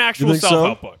not an actual think so?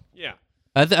 self-help book. Yeah.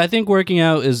 I think working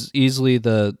out is easily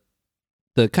the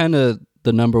kind of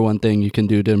the number one thing you can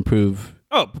do to improve.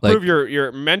 Oh, Like- prove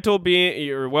your mental being,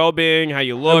 your well-being, how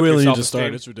you I look, really your need to start.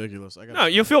 self-esteem. It's ridiculous. No,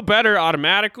 you'll feel better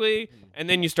automatically, and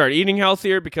then you start eating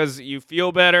healthier because you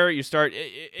feel better. You start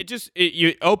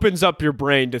it opens up your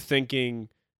brain to thinking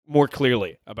more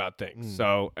clearly about things.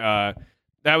 So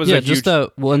that was a huge, just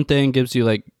that one thing gives you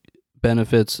like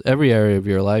benefits every area of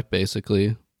your life,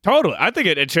 basically. totally. I think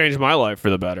it changed my life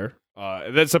for the better.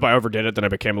 That's if I overdid it, then I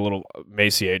became a little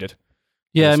emaciated.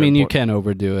 Yeah, At a I mean, certain you point. can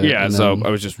overdo it. Yeah, and so then- I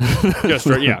was just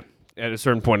yeah. At a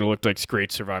certain point, it looked like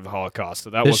Screech survived the Holocaust. So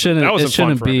that it wasn't shouldn't. that wasn't It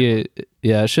shouldn't fun for everybody. be.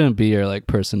 It shouldn't be your like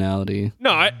personality. No,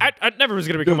 I never was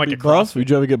gonna You become ever like be a buff? CrossFit. Would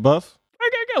you ever get buff? I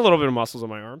got a little bit of muscles on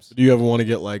my arms. Do you ever want to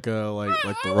get like The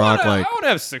Rock, I want to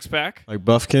have a six pack. like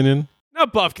Buff Kenyon?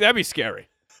 Not buff. That'd be scary.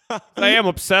 I am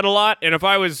upset a lot, and if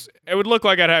I was, it would look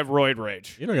like I'd have roid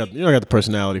rage. You don't got the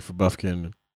personality for Buff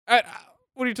Kenyon. What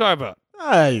are you talking about?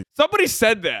 Hey, Somebody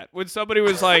said that when somebody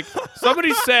was like,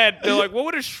 somebody said, they're like, what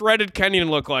would a shredded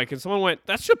Kenyon look like? And someone went,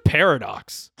 that's a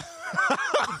paradox.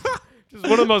 Just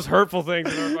one of the most hurtful things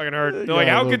I've ever fucking heard. They're like,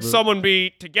 Yeah, a how little could bit. someone be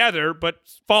together but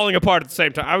falling apart at the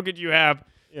same time? How could you have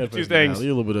yeah, two things? A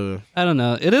little bit of. I don't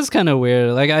know. It is kind of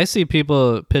weird. Like I see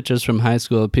pictures from high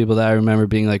school of people that I remember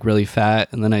being like really fat,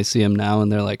 and then I see them now and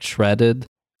they're like shredded.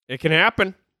 It can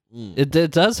happen. It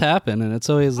does happen, and it's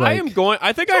always like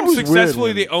I think I'm always weird successfully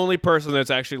when- the only person that's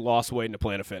actually lost weight in a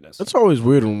Planet Fitness. That's always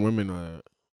weird when women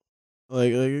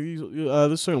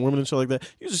there's certain women and shit like that.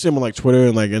 You just see them on like Twitter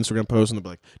and like Instagram posts, and they'll be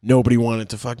like, nobody wanted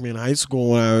to fuck me in high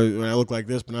school when I look like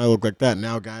this, but now I look like that.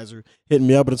 Now guys are hitting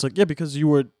me up, and it's like, yeah, because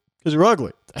you're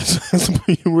ugly.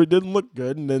 You didn't look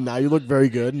good, and then now you look very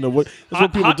good. And that's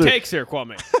what people hot do. takes here,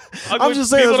 Kwame. I'm just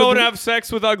saying people that's what don't people- have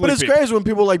sex with ugly But it's people. crazy when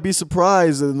people like be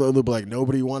surprised and they'll be like,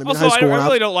 nobody wanted me in Also, high I school. when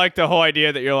really don't like the whole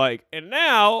idea that you're like, and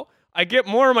now I get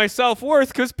more of my self-worth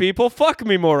because people fuck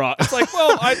me more often. It's like,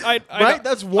 well, I Right?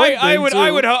 That's one I thing, would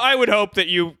too. I would hope that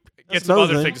you get That's some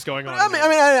another other thing. things going on.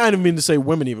 I didn't mean to say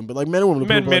women even, but like men and women.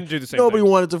 Men- people men like, do the same Nobody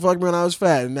thing. wanted to fuck me when I was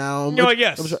fat, and now I'm. You're like,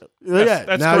 yes. yeah.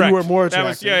 That's now correct. you were more That attractive.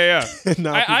 was, yeah. And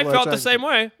now I people are felt the attracted. same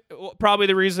way. Well, probably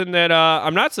the reason that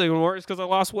I'm not sleeping more is because I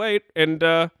lost weight and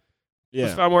was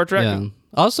Yeah. found more attractive. yeah.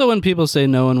 Also, when people say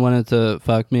no one wanted to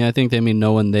fuck me, I think they mean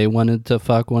no one they wanted to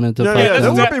fuck wanted to Yeah, fuck yeah,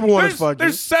 them. there were people wanted to fuck you.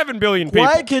 There's 7 billion people.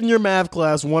 Quiet kid in your math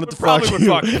class wanted to fuck Probably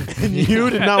would you, fuck you. and you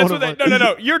did not That's want to what fuck.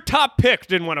 No. Your top pick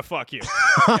didn't want to fuck you.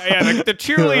 yeah, the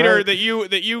cheerleader Right. that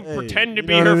you Hey, pretend to you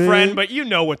be know what her I mean? friend, but you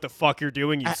know what the fuck you're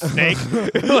doing, you snake.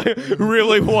 Like,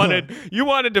 really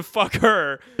wanted to fuck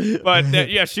her, but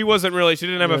yeah, she wasn't really. She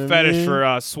didn't have You a know what I fetish mean?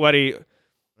 for sweaty.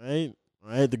 Right.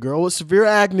 The girl with severe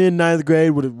acne in 9th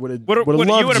grade would have loved You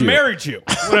would have you. married you.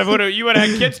 You would have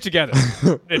had kids together.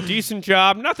 A decent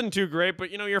job, nothing too great, but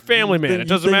you're a family man. Think- It you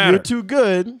doesn't think matter. You're too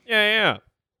good. Yeah.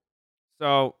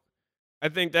 So, I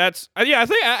think that's I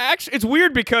think actually it's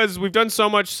weird because we've done so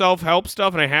much self-help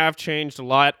stuff, and I have changed a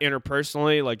lot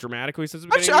interpersonally, like dramatically since the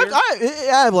beginning. Actually, of the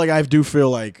year. I do feel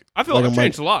like I feel like I've I'm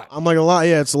changed a lot. I'm like a lot.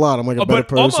 Yeah, it's a lot. I'm like a better But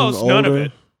person. almost older. none of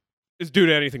it is due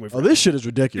to anything we've Oh, this shit is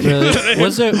ridiculous. Really?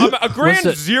 Was there A grand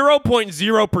was there-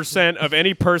 0.0% of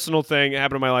any personal thing that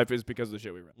happened in my life is because of the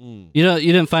shit we read. you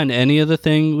didn't find any of the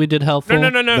thing we did helpful? No.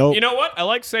 Nope. You know what? I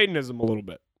like Satanism a little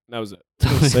bit. That was it.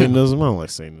 Satanism. I don't like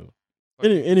Satanism.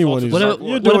 Anyone who's What you're about-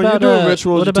 doing, what you're about, doing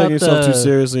rituals, what you're taking about yourself too the-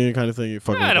 seriously, and kind of thing. You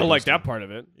fucking. I don't like ridiculous that part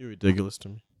of it. You're ridiculous to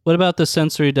me. What about the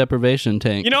sensory deprivation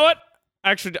tank? You know what?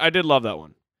 Actually, I did love that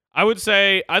one. I would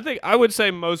say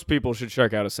most people should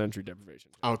check out a sensory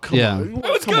deprivation. Oh come Yeah. on. That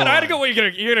was Come good. I had to on. go. Well,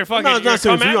 you're gonna fucking. No, you're it's gonna not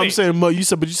saying come for at you. me. I'm saying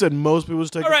but you said most people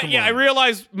should take. All right. Come Yeah, on. I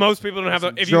realize most people don't have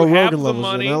the. If Joe you have Rogan the levels,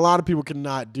 money, and a lot of people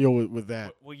cannot deal with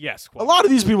that. well, yes. A lot of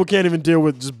these people can't even deal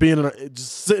with just being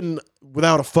just sitting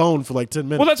without a phone for like 10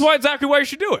 minutes. Well, that's exactly why you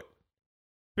should do it.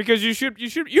 Because you should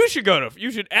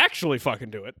actually fucking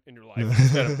do it in your life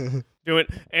instead of do it.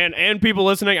 And people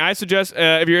listening, I suggest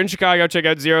if you're in Chicago, check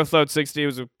out Zero Float 60. It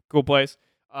was a cool place.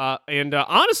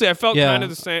 Honestly, I felt kind of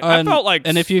the same. I felt like,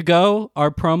 and if you go, our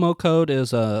promo code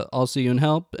is I'll see you in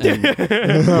help, and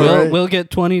Right. we'll get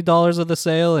 $20 of the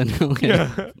sale, and you'll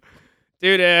get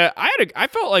dude, I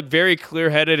felt like very clear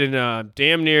headed and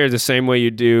damn near the same way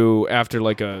you do after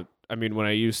when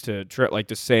I used to like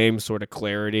the same sort of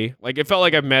clarity. Like it felt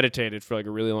like I meditated for like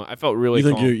a really long. I felt really. you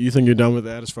think calm. you think you're done with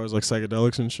that as far as like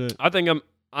psychedelics and shit? I think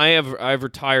I've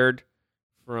retired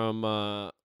from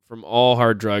all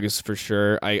hard drugs for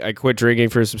sure. I quit drinking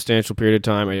for a substantial period of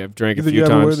time. I have drank You a think few you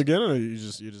ever times. would again, or you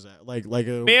just like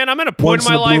a Man, I'm at a point once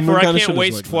in my in a blue life moon where I kinda can't shit is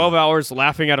waste like 12 that. hours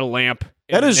laughing at a lamp.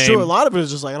 in That a is name. true. A lot of it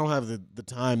is just like I don't have the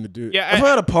time to do it. Yeah, if I'm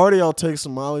at a party, I'll take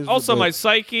some mollies. Also, but, my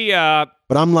psyche. but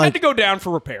I'm I like had to go down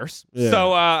for repairs, Yeah.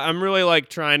 so I'm really like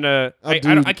trying to.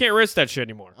 Dude. I can't risk that shit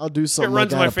anymore. I'll do It something.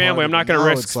 runs like in my at a family. party, I'm not but going to now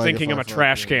risk it's like thinking if I'm I a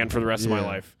trash fucking- can for the rest of my yeah.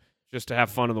 life just to have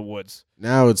fun in the woods.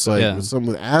 Now it's like Yeah. with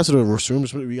something with acid or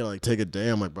shrooms, we gotta like take a day.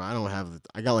 I'm like, bro, I don't have.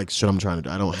 I got like shit I'm trying to do.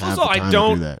 I don't have Also, the I time don't-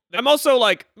 to do that. I'm also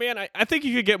like, man, I think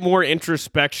you could get more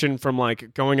introspection from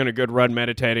like going on a good run,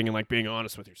 meditating, and like being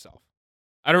honest with yourself.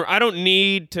 I don't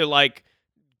need to like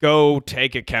go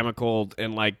take a chemical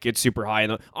and like get super high.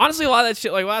 And honestly, a lot of that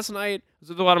shit. Like last night, I was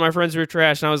with a lot of my friends who were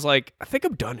trash, and I was like, I think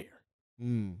I'm done here.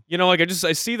 You know, like I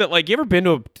see that. Like, you ever been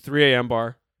to a 3 a.m.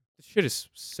 bar? This shit is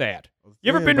sad. You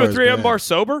ever been to a 3 a.m. bar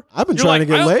sober? I've been You're trying like,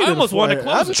 to get I laid. almost wanted to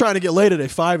close I've been it. trying to get laid at a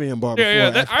 5 a.m. bar Yeah,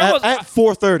 before. yeah, I almost- at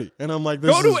 4:30, and I'm like, this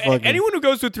Go is to fucking. anyone who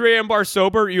goes to a 3 a.m. bar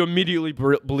sober, you immediately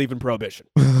believe in prohibition.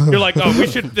 You're like, oh,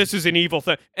 this is an evil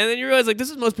thing. And then you realize, like,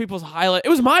 this is most people's highlight. It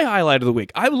was my highlight of the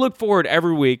week. I would look forward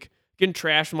every week getting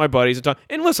trashed with my buddies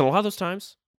and listen, a lot of those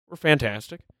times were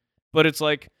fantastic. But it's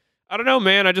like, I don't know,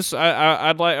 man. I'd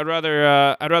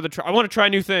rather try. I want to try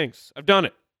new things. I've done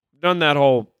it. I've done that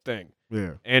whole thing.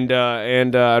 Yeah. And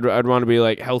I'd want to be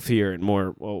like healthier and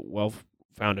more well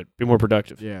founded, be more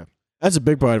productive. Yeah. That's a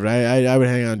big part of it. I would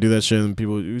hang out and do that shit, and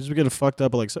people just be getting fucked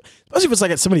up. Like, especially if it's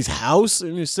like at somebody's house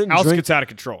and you're sitting House drinking. gets out of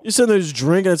control. You're sitting there just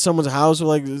drinking at someone's house with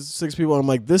like 6 people, and I'm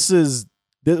like,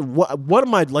 what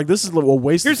am I like? This is a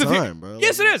waste Here's of the thing. time, bro.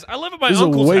 Yes, it is. I live at my This is a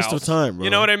uncle's waste house. of time, bro. You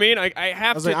know what I mean? I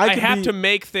have was to. like, I I could have be- to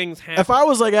make things happen. If I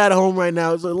was like at home right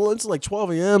now, it's like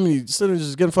 12 a.m. and you sitting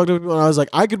just getting fucked up, and I was like,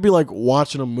 I could be like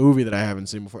watching a movie that I haven't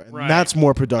seen before, and Right. that's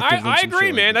more productive. than I some agree,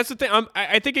 shit man. Like That's the thing.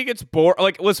 I think it gets bored.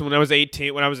 Like, listen, when I was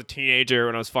 18, when I was a teenager,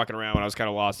 when I was fucking around, when I was kind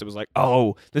of lost, it was like,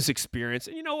 oh, this experience.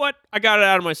 And you know what? I got it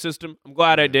out of my system. I'm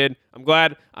glad I did. I'm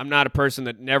glad I'm not a person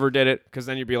that never did it, because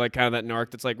then you'd be like kind of that narc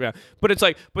that's like, yeah.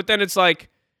 But then it's like,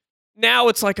 now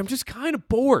it's like I'm just kind of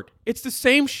bored. It's the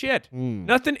same shit.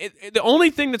 Nothing. The only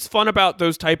thing that's fun about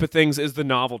those type of things is the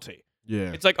novelty.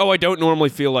 Yeah. It's like, oh, I don't normally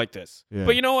feel like this. Yeah.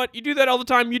 But you know what? You do that all the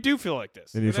time. You do feel like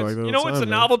this. And you feel that's- like that you know all the what's the time,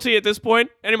 man. novelty at this point?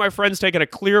 Any of my friends taking a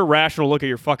clear, rational look at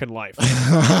your fucking life.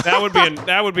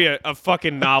 that would be a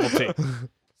fucking novelty.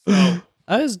 So,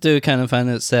 I just do kind of find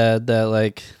it sad that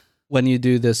like when you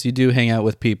do this, you do hang out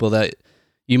with people that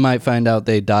you might find out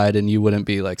they died and you wouldn't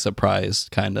be like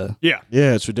surprised, kind of. Yeah.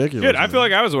 Yeah, it's ridiculous. Dude, I man. feel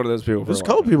like I was one of those people. There's a for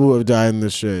couple long people who have died in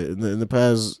this shit in the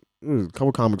past. A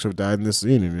couple comics have died in this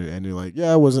scene, and you're like,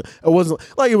 yeah, it wasn't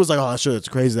like it was like, oh shit, it's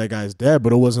crazy that guy's dead,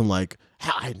 but it wasn't like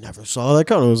I never saw that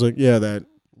coming. It was like, yeah, time.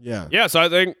 Yeah, so I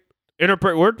think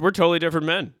we're totally different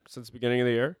men since the beginning of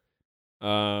the year.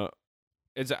 I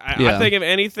think if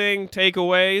anything,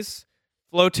 takeaways,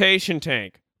 flotation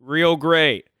tank, real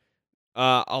great.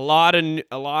 A lot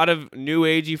of new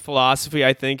agey philosophy,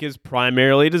 I think, is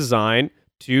primarily designed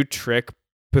to trick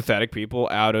pathetic people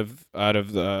out of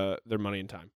their money and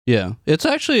time. Yeah, it's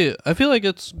actually, I feel like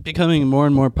it's becoming more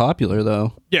and more popular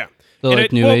though. Yeah. The And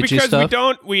like new agey because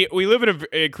stuff. we live in an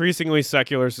increasingly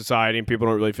secular society, and people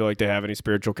don't really feel like they have any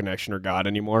spiritual connection or God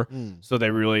anymore. So they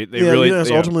really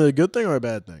it's ultimately a good thing or a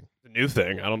bad thing. the new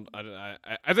thing.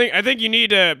 I think you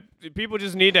need to. People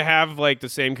just need to have like the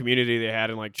same community they had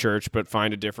in like church, but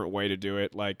find a different way to do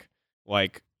it. I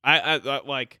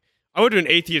went to an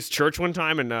atheist church one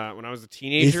time, and when I was a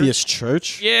teenager, Atheist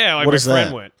church. yeah, like What my is friend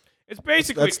that? went. It's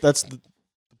basically That's the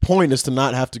point is to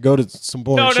not have to go to some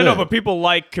boring shit. no, but people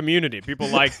like community. People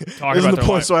like talking Isn't about the their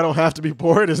point life. so I don't have to be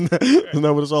bored? Isn't that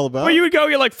what it's all about? Well, you would go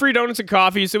get like free donuts and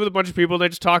coffee. You sit with a bunch of people. They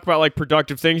just talk about like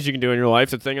productive things you can do in your life.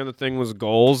 The thing on the thing was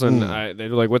goals, and they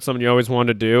were like, "What's something you always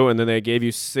wanted to do?" And then they gave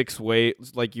you 6 ways.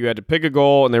 Like you had to pick a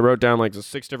goal, and they wrote down like the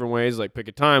 6 different ways. Like pick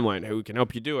a timeline. Who can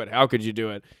help you do it? How could you do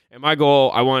it? And my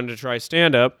goal, I wanted to try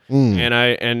stand up,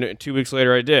 and 2 weeks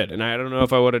later I did. And I don't know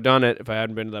if I would have done it if I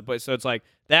hadn't been to that place. So it's like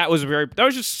that was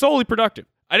just solely productive.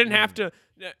 I didn't have to.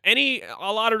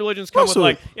 A lot of religions come Also-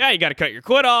 with like, yeah, you got to cut your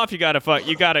clit off. You got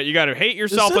to hate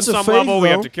yourself on sense of some faith, level. We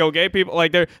have though. to kill gay people.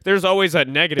 Like there's always that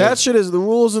negative. That shit is the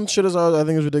rules and shit is I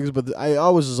think is ridiculous, but I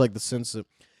always just like the sense of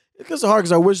it gets hard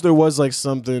because I wish there was like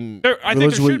something I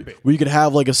think there where, should be. where you could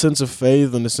have like a sense of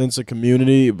faith and a sense of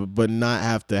community, but not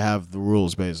have to have the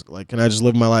rules. Basically, like, can I just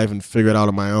live my life and figure it out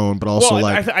on my own? But also, well,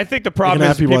 like, I think the problem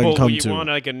have is people I can people come we to. want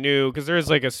like a new because there is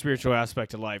like a spiritual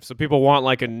aspect to life. So people want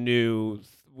like a new.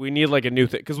 We need like a new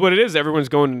thing because what it is, everyone's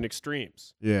going in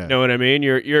extremes. yeah. You know what I mean?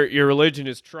 Your religion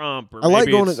is Trump. Or I like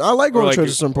maybe going. it's- I like or going like to church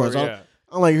your- at some points. or, I yeah.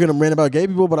 don't like gonna rant about gay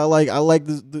people, but I like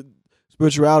the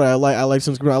spirituality. I like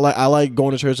sense. I like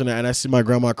going to church and I see my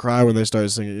grandma cry when they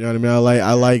start singing. You know what I mean?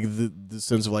 I like the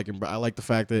sense of like. I like the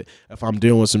fact that if I'm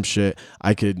dealing with some shit,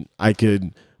 I could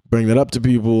bring that up to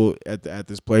people at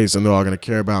this place, and they're all gonna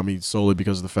care about me solely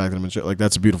because of the fact that I'm in church. Like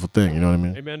that's a beautiful thing. You know what I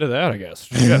mean? Amen to that, I guess.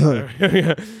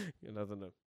 Yeah. Nothing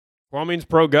to. Kwame's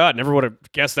pro God. Never would have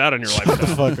guessed that in your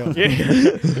lifetime. Fuck up. Yeah.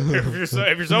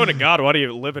 if you're so into God, why do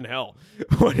you live in hell?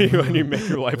 Why do you make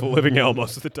your life a living hell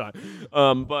most of the time?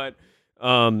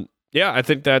 Yeah, I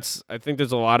think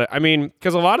there's a lot of. I mean,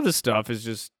 because a lot of this stuff is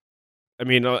just. I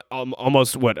mean,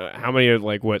 almost how many of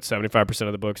 75%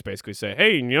 of the books basically say,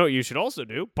 hey, you know what you should also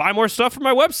do? Buy more stuff from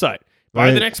my website. Buy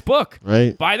Right. the next book.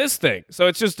 Right. Buy this thing. So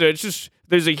it's just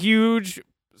there's a huge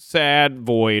sad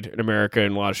void in America,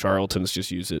 and a lot of charlatans just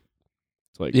use it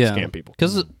to scam people.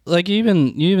 Because like you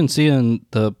even see in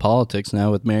the politics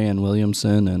now with Marianne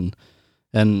Williamson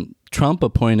and Trump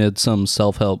appointed some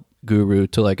self-help guru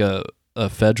to like a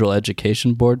federal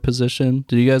education board position.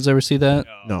 Did you guys ever see that?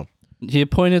 No. He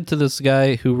appointed to this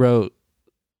guy who wrote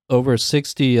over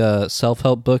 60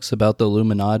 self-help books about the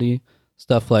Illuminati,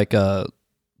 stuff like the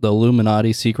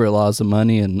Illuminati Secret Laws of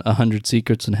Money and 100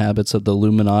 Secrets and Habits of the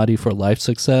Illuminati for Life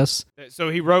Success. So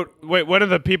he wrote. Wait, one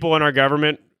of the people in our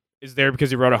government is there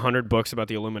because he wrote 100 books about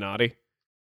the Illuminati.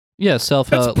 Yeah, That's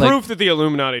self-help. proof that the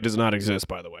Illuminati does not exist.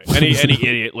 By the way, any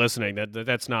idiot listening,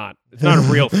 it's not a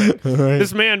real thing. Right.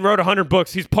 This man wrote 100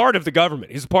 books. He's part of the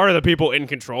government. He's part of the people in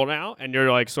control now, and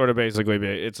you're like sort of basically,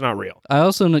 it's not real. I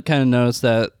also kind of noticed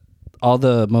that all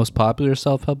the most popular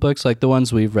self-help books, like the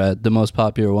ones we've read, the most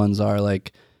popular ones are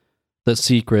like The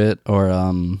Secret or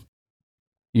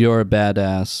You're a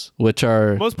Badass, which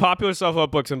are Most popular self-help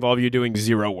books involve you doing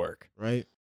zero work. Right.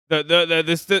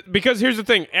 Because here's the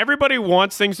thing: everybody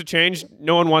wants things to change.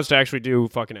 No one wants to actually do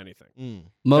fucking anything.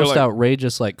 most like-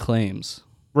 outrageous like claims.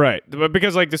 Right. But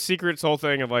because like the Secret's whole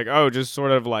thing of like, oh, just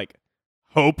sort of like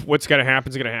hope what's gonna happen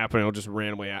is gonna happen. It'll just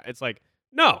randomly. It's like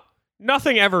no,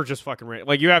 nothing ever just fucking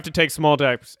like you have to take small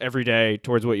steps every day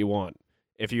towards what you want.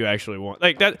 If you actually want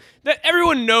like that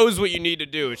everyone knows what you need to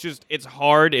do. It's just it's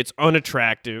hard. It's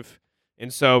unattractive,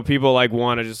 and so people like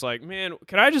want to just like, man,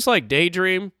 can I just like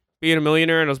daydream being a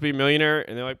millionaire and I'll just be a millionaire?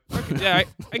 And they're like, okay, yeah, I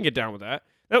can get down with that.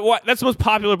 That's the most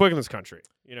popular book in this country.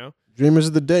 You know. Dreamers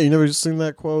of the Day. You never seen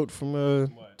that quote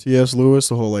from T.S. Lewis?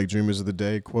 The whole like Dreamers of the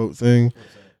Day quote thing.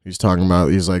 He's talking about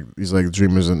he's like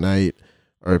dreamers at night,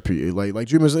 or like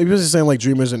dreamers. He was saying like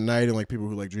dreamers at night and like people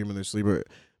who like dream in their sleep.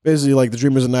 basically like the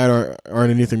dreamers at night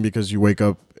aren't anything because you wake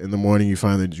up in the morning, you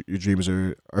find that your dreams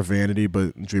are vanity,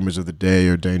 but dreamers of the day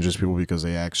are dangerous people because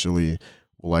they actually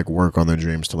will like work on their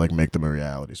dreams to like make them a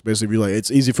reality. So basically, like it's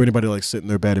easy for anybody to like sit in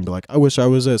their bed and be like, I wish I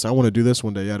was this. I want to do this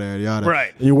one day. Yada yada yada.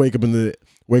 Right. And you wake up in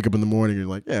the morning, you're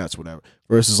like, yeah, it's whatever.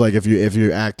 Versus like if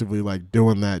you're actively like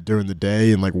doing that during the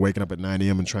day and like waking up at 9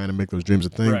 a.m. and trying to make those dreams a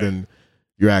thing, Right. then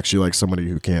you're actually like somebody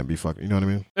who can't be fucking. You know what I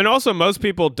mean? And also, most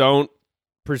people don't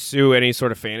pursue any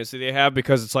sort of fantasy they have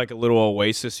because it's like a little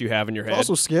oasis you have in your It's head.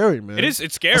 also scary, man. It's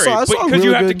scary, I saw a because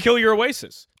you really have to good- kill your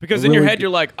oasis. Because a in your really head, good-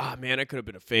 you're like, oh man, I could have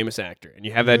been a famous actor. And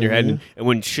you have that in your head, and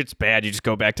when shit's bad, you just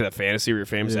go back to that fantasy where you're a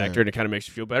famous Yeah. actor, and it kind of makes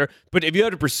you feel better. But if you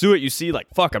have to pursue it, you see, like,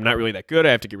 fuck, I'm not really that good. I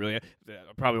have to get really, I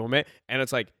probably won't make it. And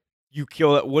it's like, you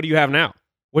kill it. What do you have now?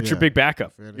 What's your Yeah. big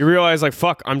backup? Fantasy. You realize, like,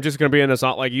 fuck, I'm just going to be in this,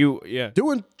 like, yeah.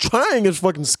 Trying is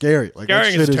fucking scary. Like that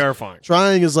Scaring shit is terrifying.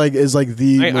 Trying is like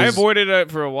the. I most, avoided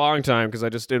it for a long time because I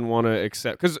just didn't want to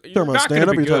accept. Because You you're talking about not going stand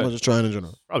to up? Or be you talking good. about just trying in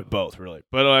general? Probably both, really.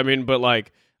 But I mean,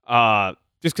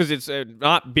 just because it's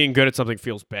not being good at something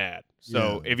feels bad.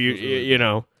 So Yeah, if you feels really you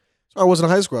know, So I was in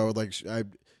high school. I would like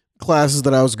classes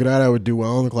that I was good at. I would do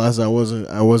well. In the classes I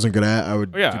wasn't good at, I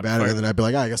would Yeah, do bad at. fair. And then I'd be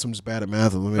like, I guess I'm just bad at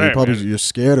math. And then Fair, probably man. you're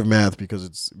scared of math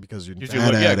because you're because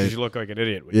bad at it. you look like an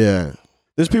idiot. Yeah.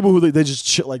 There's people who they just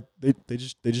chill. Like they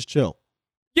just chill.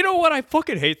 You know what? I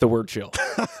fucking hate the word chill.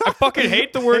 I fucking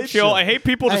hate the word hate chill. chill. I hate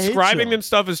people I hate describing chill. them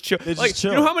stuff as chill. They just Like,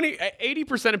 chill. you know how many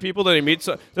 80% of people that I meet,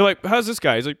 so they're like, "How's this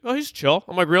guy?" He's like, "Oh, he's chill."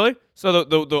 I'm like, "Really?" So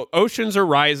the oceans are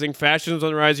rising, fashion's on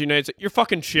the rise. United States. You're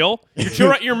fucking chill.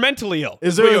 You're mentally ill.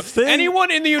 Is there But a thing?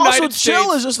 Anyone in the United Also, States?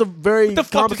 chill is just a very the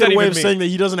fuck does that complicated way even of mean? saying that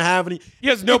he doesn't have any. He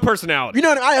has no personality. You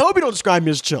know, I hope you don't describe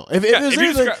me as chill. If Yeah, there's if you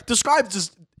anything, describe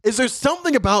just. Is there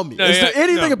something about me? No, is yeah, there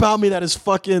anything no. about me that is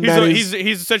fucking? that is,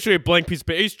 He's essentially a blank piece of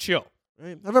paper. He's chill.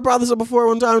 Right? Have I brought this up before?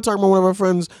 One time, talking about one of our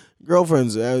friends'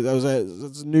 girlfriends. I was at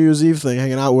it's a New Year's Eve thing,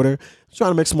 hanging out with her, trying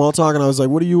to make small talk, and I was like,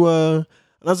 "What do you?" And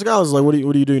I was like, "What do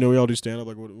you do? You know, we all do stand up.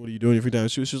 Like, what do you do in your free time?"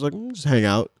 She was like, "Just hang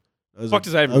out." I was Fuck like,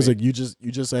 does that even I was mean? like,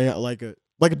 "You just hang out like a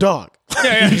dog."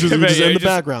 Yeah, you just, yeah, you just yeah, in you the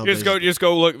background. You just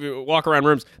go look, walk around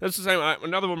rooms. That's the same.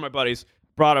 Another one of my buddies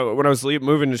brought when I was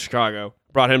moving to Chicago.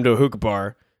 Brought him to a hookah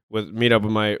bar meet up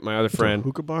with my other friend.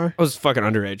 Hookah bar. I was fucking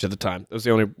underage at the time. That was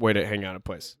the only way to hang out at a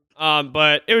place.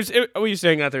 But we used to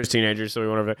hang out there as teenagers, so we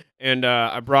went over there. And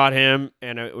I brought him,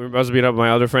 and we were supposed to meet up with my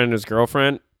other friend and his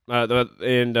girlfriend.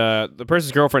 The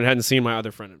person's girlfriend hadn't seen my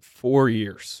other friend in 4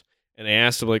 years. And they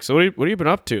asked him, like, so what have you been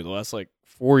up to the last,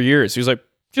 4 years? He was like,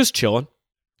 just chilling.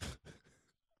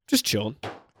 Just chilling.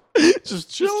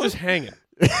 Just chill. Just hanging.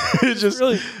 just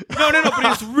Really? No, but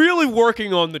he's really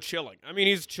working on the chilling. I mean,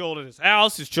 he's chilled at his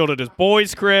house. He's chilled at his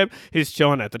boy's crib. He's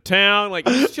chilling at the town. Like,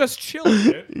 he's just chilling,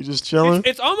 dude. you just chilling.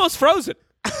 It's almost frozen.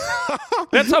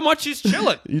 That's how much he's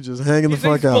chilling. You just hanging the He's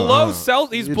fuck out. below huh?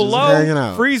 He's You're just hanging below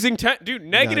out. freezing dude.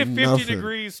 Negative 50 nothing.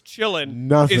 degrees chilling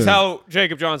Nothing. is how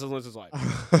Jacob Johnson lives his life.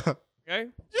 Okay.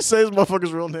 Just say this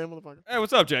motherfucker's real name, motherfucker. Hey,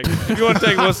 what's up, Jacob? If you want to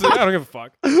take a listen, I don't give a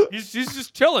fuck. He's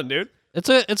just chilling, dude.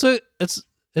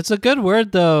 It's a good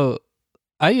word though.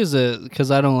 I use it because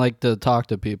I don't like to talk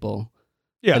to people,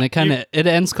 Yeah. and it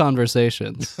ends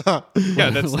conversations. Yeah,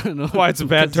 that's why it's a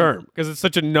bad term, because it's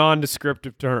such a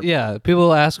non-descriptive term. Yeah,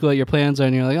 people ask what your plans are,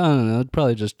 and you're like, oh, I don't know, I'd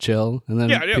probably just chill, and then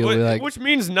Yeah, people be like, which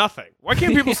means nothing. Why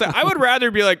can't people say? I would rather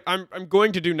be like, I'm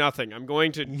going to do nothing. I'm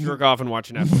going to jerk off and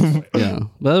watch Netflix. yeah.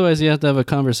 But otherwise, you have to have a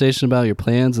conversation about your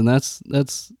plans, and that's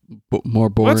more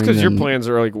boring. Well, that's because your than- plans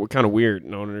are kind of weird.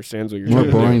 No one understands what you're more trying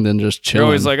to do. boring than just chilling. You're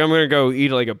always like, I'm gonna go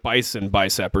eat like a bison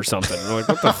bicep or something. We're like,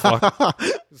 what the fuck?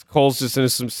 Cole's just into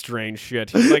some strange shit.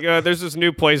 He's like, there's this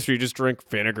new place where you just drink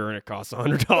vinegar and it costs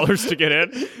 $100 to get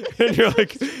in. And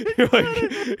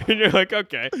you're like,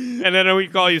 okay. And then we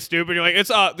call you stupid. You're like, it's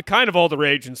the kind of all the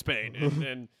rage in Spain.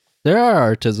 And there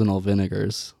are artisanal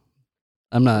vinegars.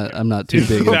 I'm not too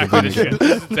big into exactly the vinegar. shit.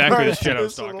 That's exactly the shit I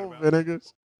was talking Medicinal about.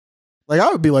 vinegars. Like I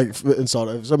would be like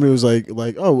insulted if somebody was like,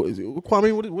 oh,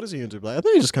 Kwame, what is he into? Like, I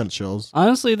think he just kind of chills.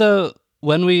 Honestly, though,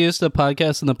 when we used to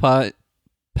podcast in the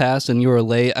past and you were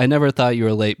late, I never thought you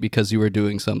were late because you were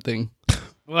doing something.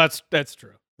 Well, that's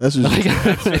true. That's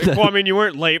just Well, I mean, you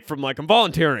weren't late from I'm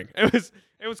volunteering. It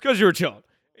was because you were chilling.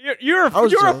 You're a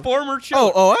chilling. former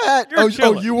chiller. Oh, You're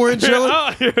you weren't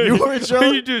chilling. You weren't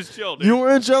chilling? You just chill, dude. You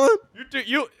weren't chilling.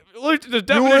 You look at the weren't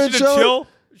definition of chilling? chill.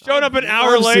 Showing up an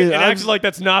hour I've late seen- and I've- acting like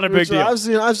that's not a big deal.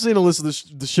 I've seen a list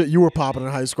of the shit you were popping in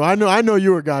high school. I know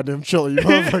you were goddamn chilling. You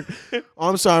motherfucker.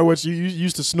 I'm sorry, what you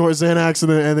used to snort Xanax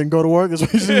and then go to work? That's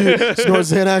what you snort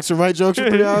Xanax and write jokes for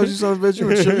 3 hours. You son of a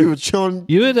bitch. You were chilling.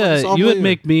 You would Fucking you would later.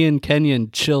 make me and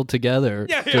Kenyon chill together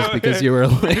Yeah, just because you were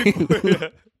late.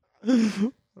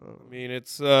 I mean,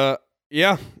 it's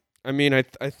Yeah. I mean, I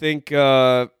think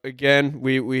again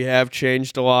we have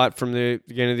changed a lot from the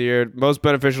beginning of the year. Most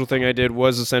beneficial thing I did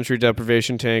was a sensory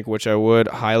deprivation tank, which I would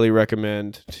highly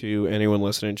recommend to anyone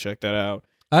listening. Check that out.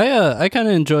 I kind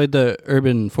of enjoyed the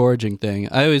urban foraging thing.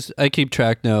 I keep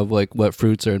track now of like what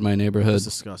fruits are in my neighborhood. That's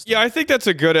disgusting. Yeah, I think that's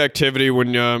a good activity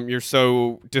when you're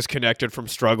so disconnected from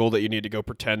struggle that you need to go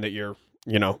pretend that you're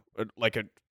like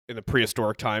in the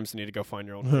prehistoric times, you need to go find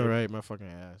your own food. Right, my fucking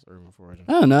ass. Urban foraging.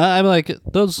 I don't know. I'm like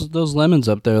those lemons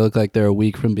up there look like they're a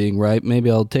week from being ripe.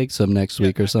 Maybe I'll take some next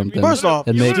week or something. First off,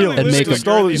 and you make literally and make you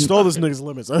them. stole this nigga's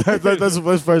limits. That's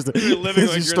the first thing. You're living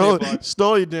like You you're in the block.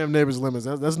 stole your damn neighbor's limits.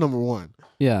 That's number one.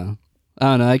 Yeah,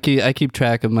 I don't know. I keep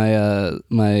track of my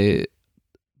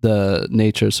the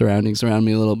nature surroundings around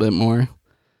me a little bit more.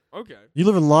 Okay. You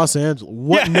live in Los Angeles.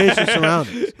 What nature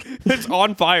surroundings? It's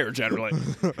on fire generally.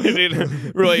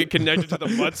 Really connected to the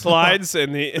mudslides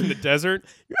in the desert.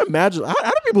 You imagine how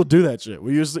do people do that shit?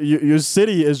 Where your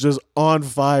city is just on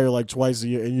fire like twice a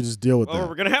year, and you just deal with Oh, that.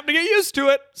 we're gonna have to get used to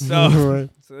it. So Right.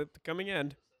 it's at the coming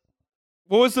end.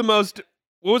 What was the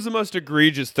most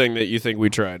egregious thing that you think we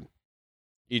tried?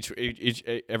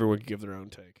 Everyone could give their own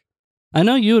take. I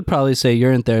know you would probably say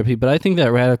you're in therapy, but I think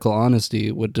that radical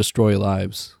honesty would destroy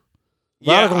lives.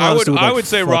 Radical yeah, honesty would, I like, would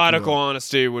say fuck you radical up.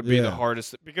 honesty would be the Yeah.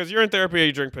 hardest because you're in therapy,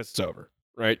 you drink piss, it's over,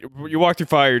 right? You walk through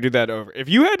fire, you do that over. If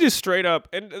you had just straight up,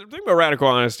 and the thing about radical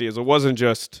honesty is it wasn't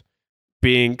just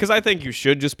being, because I think you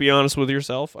should just be honest with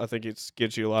yourself. I think it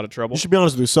gets you a lot of trouble. You should be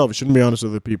honest with yourself. You shouldn't be honest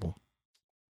with other people.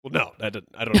 Well, no, I don't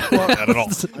agree with that at all.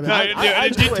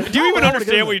 Do you even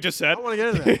understand what you just said? I want to get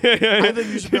into that. I think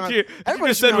you should be honest.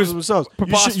 Everybody should be honest with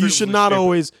themselves. You should not stupid.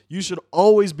 always. You should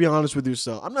always be honest with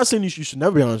yourself. I'm not saying you should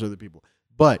never be honest with other people,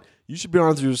 but you should be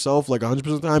honest with yourself like 100%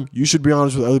 of the time. You should be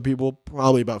honest with other people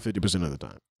probably about 50% of the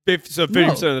time. So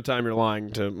 50% of the time you're lying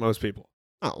to most people.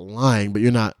 Not lying, but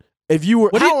you're not. If you were,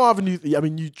 What do how you- often do you? I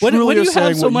mean, you what truly do are you have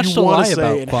saying so what much you to want lie to say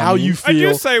about, and Kwame? how you I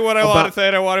feel do say what I want about- to say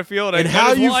and I want to feel, and that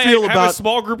how is you why feel I have about- a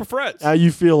small group of friends. how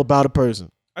you feel about a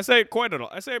person. I say it quite a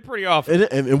lot. I say it pretty often.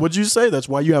 And what you say, that's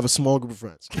why you have a small group of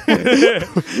friends.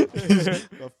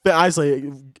 I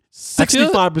say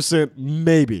 65%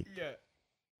 maybe. Yeah.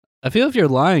 I feel if you're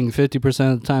lying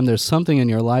 50% of the time, there's something in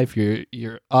your life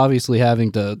you're obviously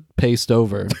having to paste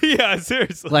over. Yeah,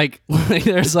 seriously. like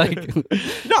there's like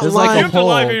Not there's lying. like You a have to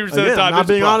lie hole. 50% of the Again, time. I'm not It's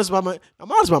a being problem. honest about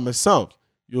I'm honest about myself.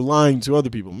 You're lying to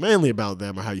other people, mainly about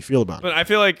them or how you feel about it. But I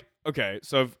feel like, okay,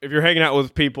 so if you're hanging out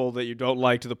with people that you don't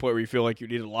like to the point where you feel like you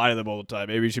need to lie to them all the time,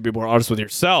 maybe you should be more honest with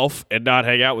yourself and not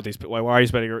hang out with these people. Why are you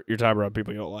spending your time around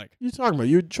people you don't like? What are you talking about?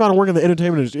 You're trying to work in the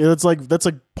entertainment industry. That's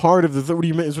like part of the. What do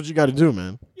you mean? It's what you got to do,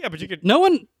 man. Yeah, but you could. No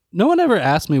one ever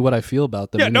asked me what I feel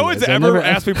about them. Yeah, no one's anyways. I ever never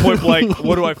asked me point blank,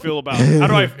 what do I feel about?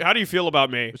 How do you feel about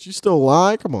me? But you still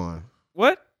lie. Come on.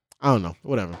 What? I don't know.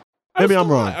 Whatever. I Maybe just I'm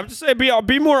don't wrong. lie. I'm just saying,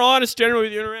 be more honest generally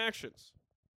with your interactions.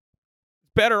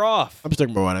 Better off. I'm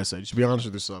sticking by what I said. You should be honest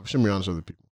with yourself. You shouldn't be honest with other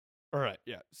people. All right,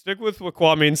 yeah. Stick with what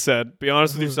Kwame said. Be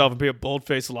honest with yourself and be a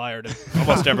bold-faced liar to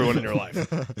almost everyone in your life.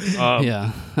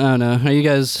 Yeah, I don't know. Are you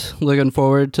guys looking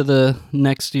forward to the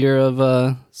next year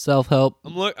of self-help?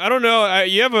 I don't know.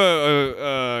 You have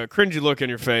a cringy look in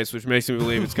your face, which makes me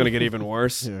believe it's going to get even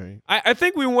worse. Yeah, right. I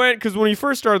think we went, because when we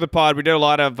first started the pod, we did a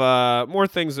lot of more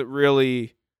things that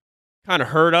really kind of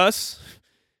hurt us.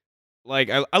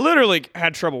 Like, I literally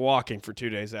had trouble walking for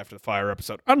 2 days after the fire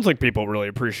episode. I don't think people really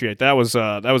appreciate that. Was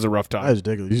a rough time. That was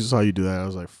ridiculous. You saw you do that. I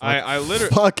was like, fuck, I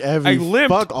literally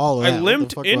fuck all of that. I What limped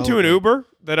the fuck into wrong an with Uber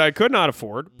that I could not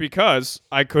afford because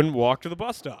I couldn't walk to the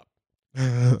bus stop.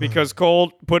 that? Because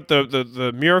Cole put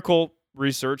the miracle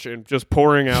research and just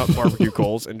pouring out barbecue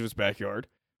coals into his backyard,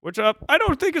 which I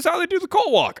don't think is how they do the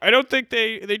coal walk. I don't think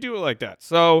they do it like that.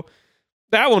 So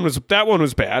that one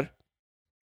was bad.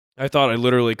 I thought I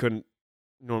literally couldn't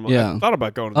normally. Yeah. I thought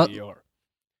about going to the ER.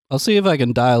 I'll see if I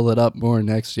can dial it up more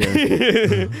next year.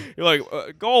 You're like,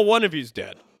 goal one of you's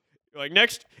dead. You're like,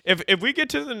 next, if we get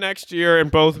to the next year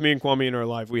and both me and Kwame are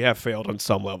alive, we have failed on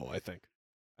some level. I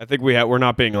think we're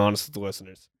not being honest with the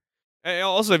listeners. And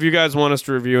also, if you guys want us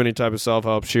to review any type of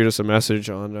self-help, shoot us a message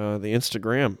on the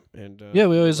Instagram. And Yeah,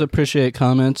 we always appreciate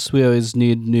comments. We always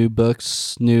need new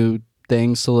books, new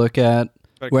things to look at.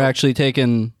 We're actually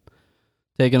taking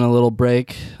a little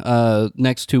break.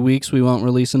 Next 2 weeks, we won't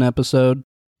release an episode.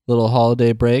 Little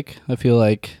holiday break. I feel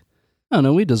like, I don't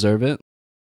know, we deserve it.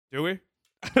 Do we?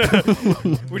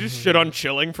 We just shit on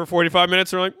chilling for 45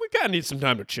 minutes. We're like, we kind of need some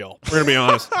time to chill. We're going to be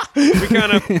honest. We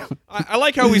kind of, I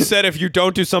like how we said if you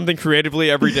don't do something creatively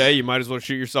every day, you might as well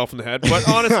shoot yourself in the head. But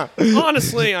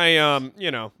honestly,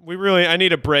 I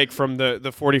need a break from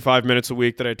the 45 minutes a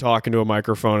week that I talk into a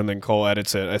microphone and then Cole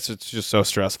edits it. It's just so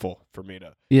stressful for me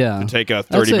to take a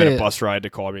 30-minute bus ride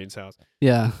to Colbein's house.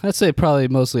 Yeah, I'd say probably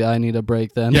mostly I need a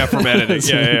break then. Yeah, from editing.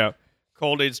 Yeah.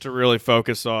 Cole needs to really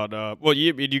focus on.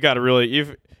 You got to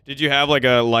really. Did you have like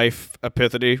a life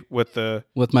epiphany with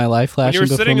my life flashing? When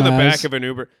you were sitting in the eyes? back of an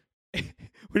Uber, when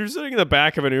you were sitting in the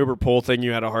back of an Uber pool thing,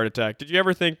 you had a heart attack. Did you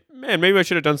ever think, man, maybe I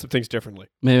should have done some things differently?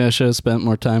 Maybe I should have spent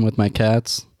more time with my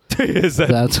cats. Is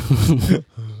That's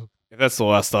if that's the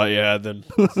last thought you had, then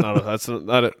that's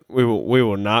not it. We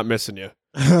will not missing you.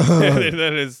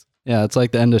 That is. Yeah, it's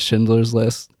like the end of Schindler's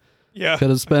List. Yeah, could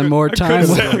have spent more time.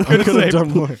 I could have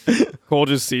done more. Cole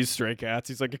just sees stray cats.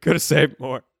 He's like, I could have saved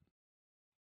more.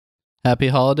 Happy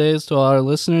holidays to all our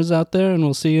listeners out there, and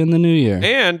we'll see you in the new year.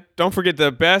 And don't forget, the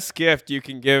best gift you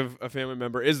can give a family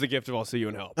member is the gift of I'll see you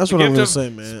in hell. That's the what I'm gift going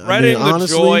of to say, man. Spreading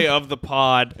honestly, the joy of the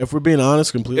pod. If we're being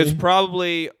honest completely. It's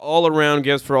probably all around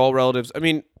gifts for all relatives. I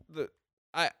mean,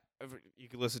 you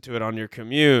can listen to it on your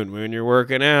commute, when you're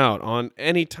working out, on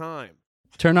any time.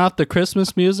 Turn off the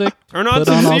Christmas music. Turn on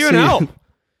some See You in Hell.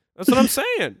 That's what I'm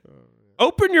saying.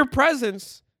 Open your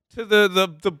presents to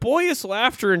the boyish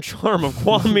laughter and charm of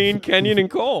Kwame, Kenyon,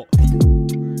 and Cole.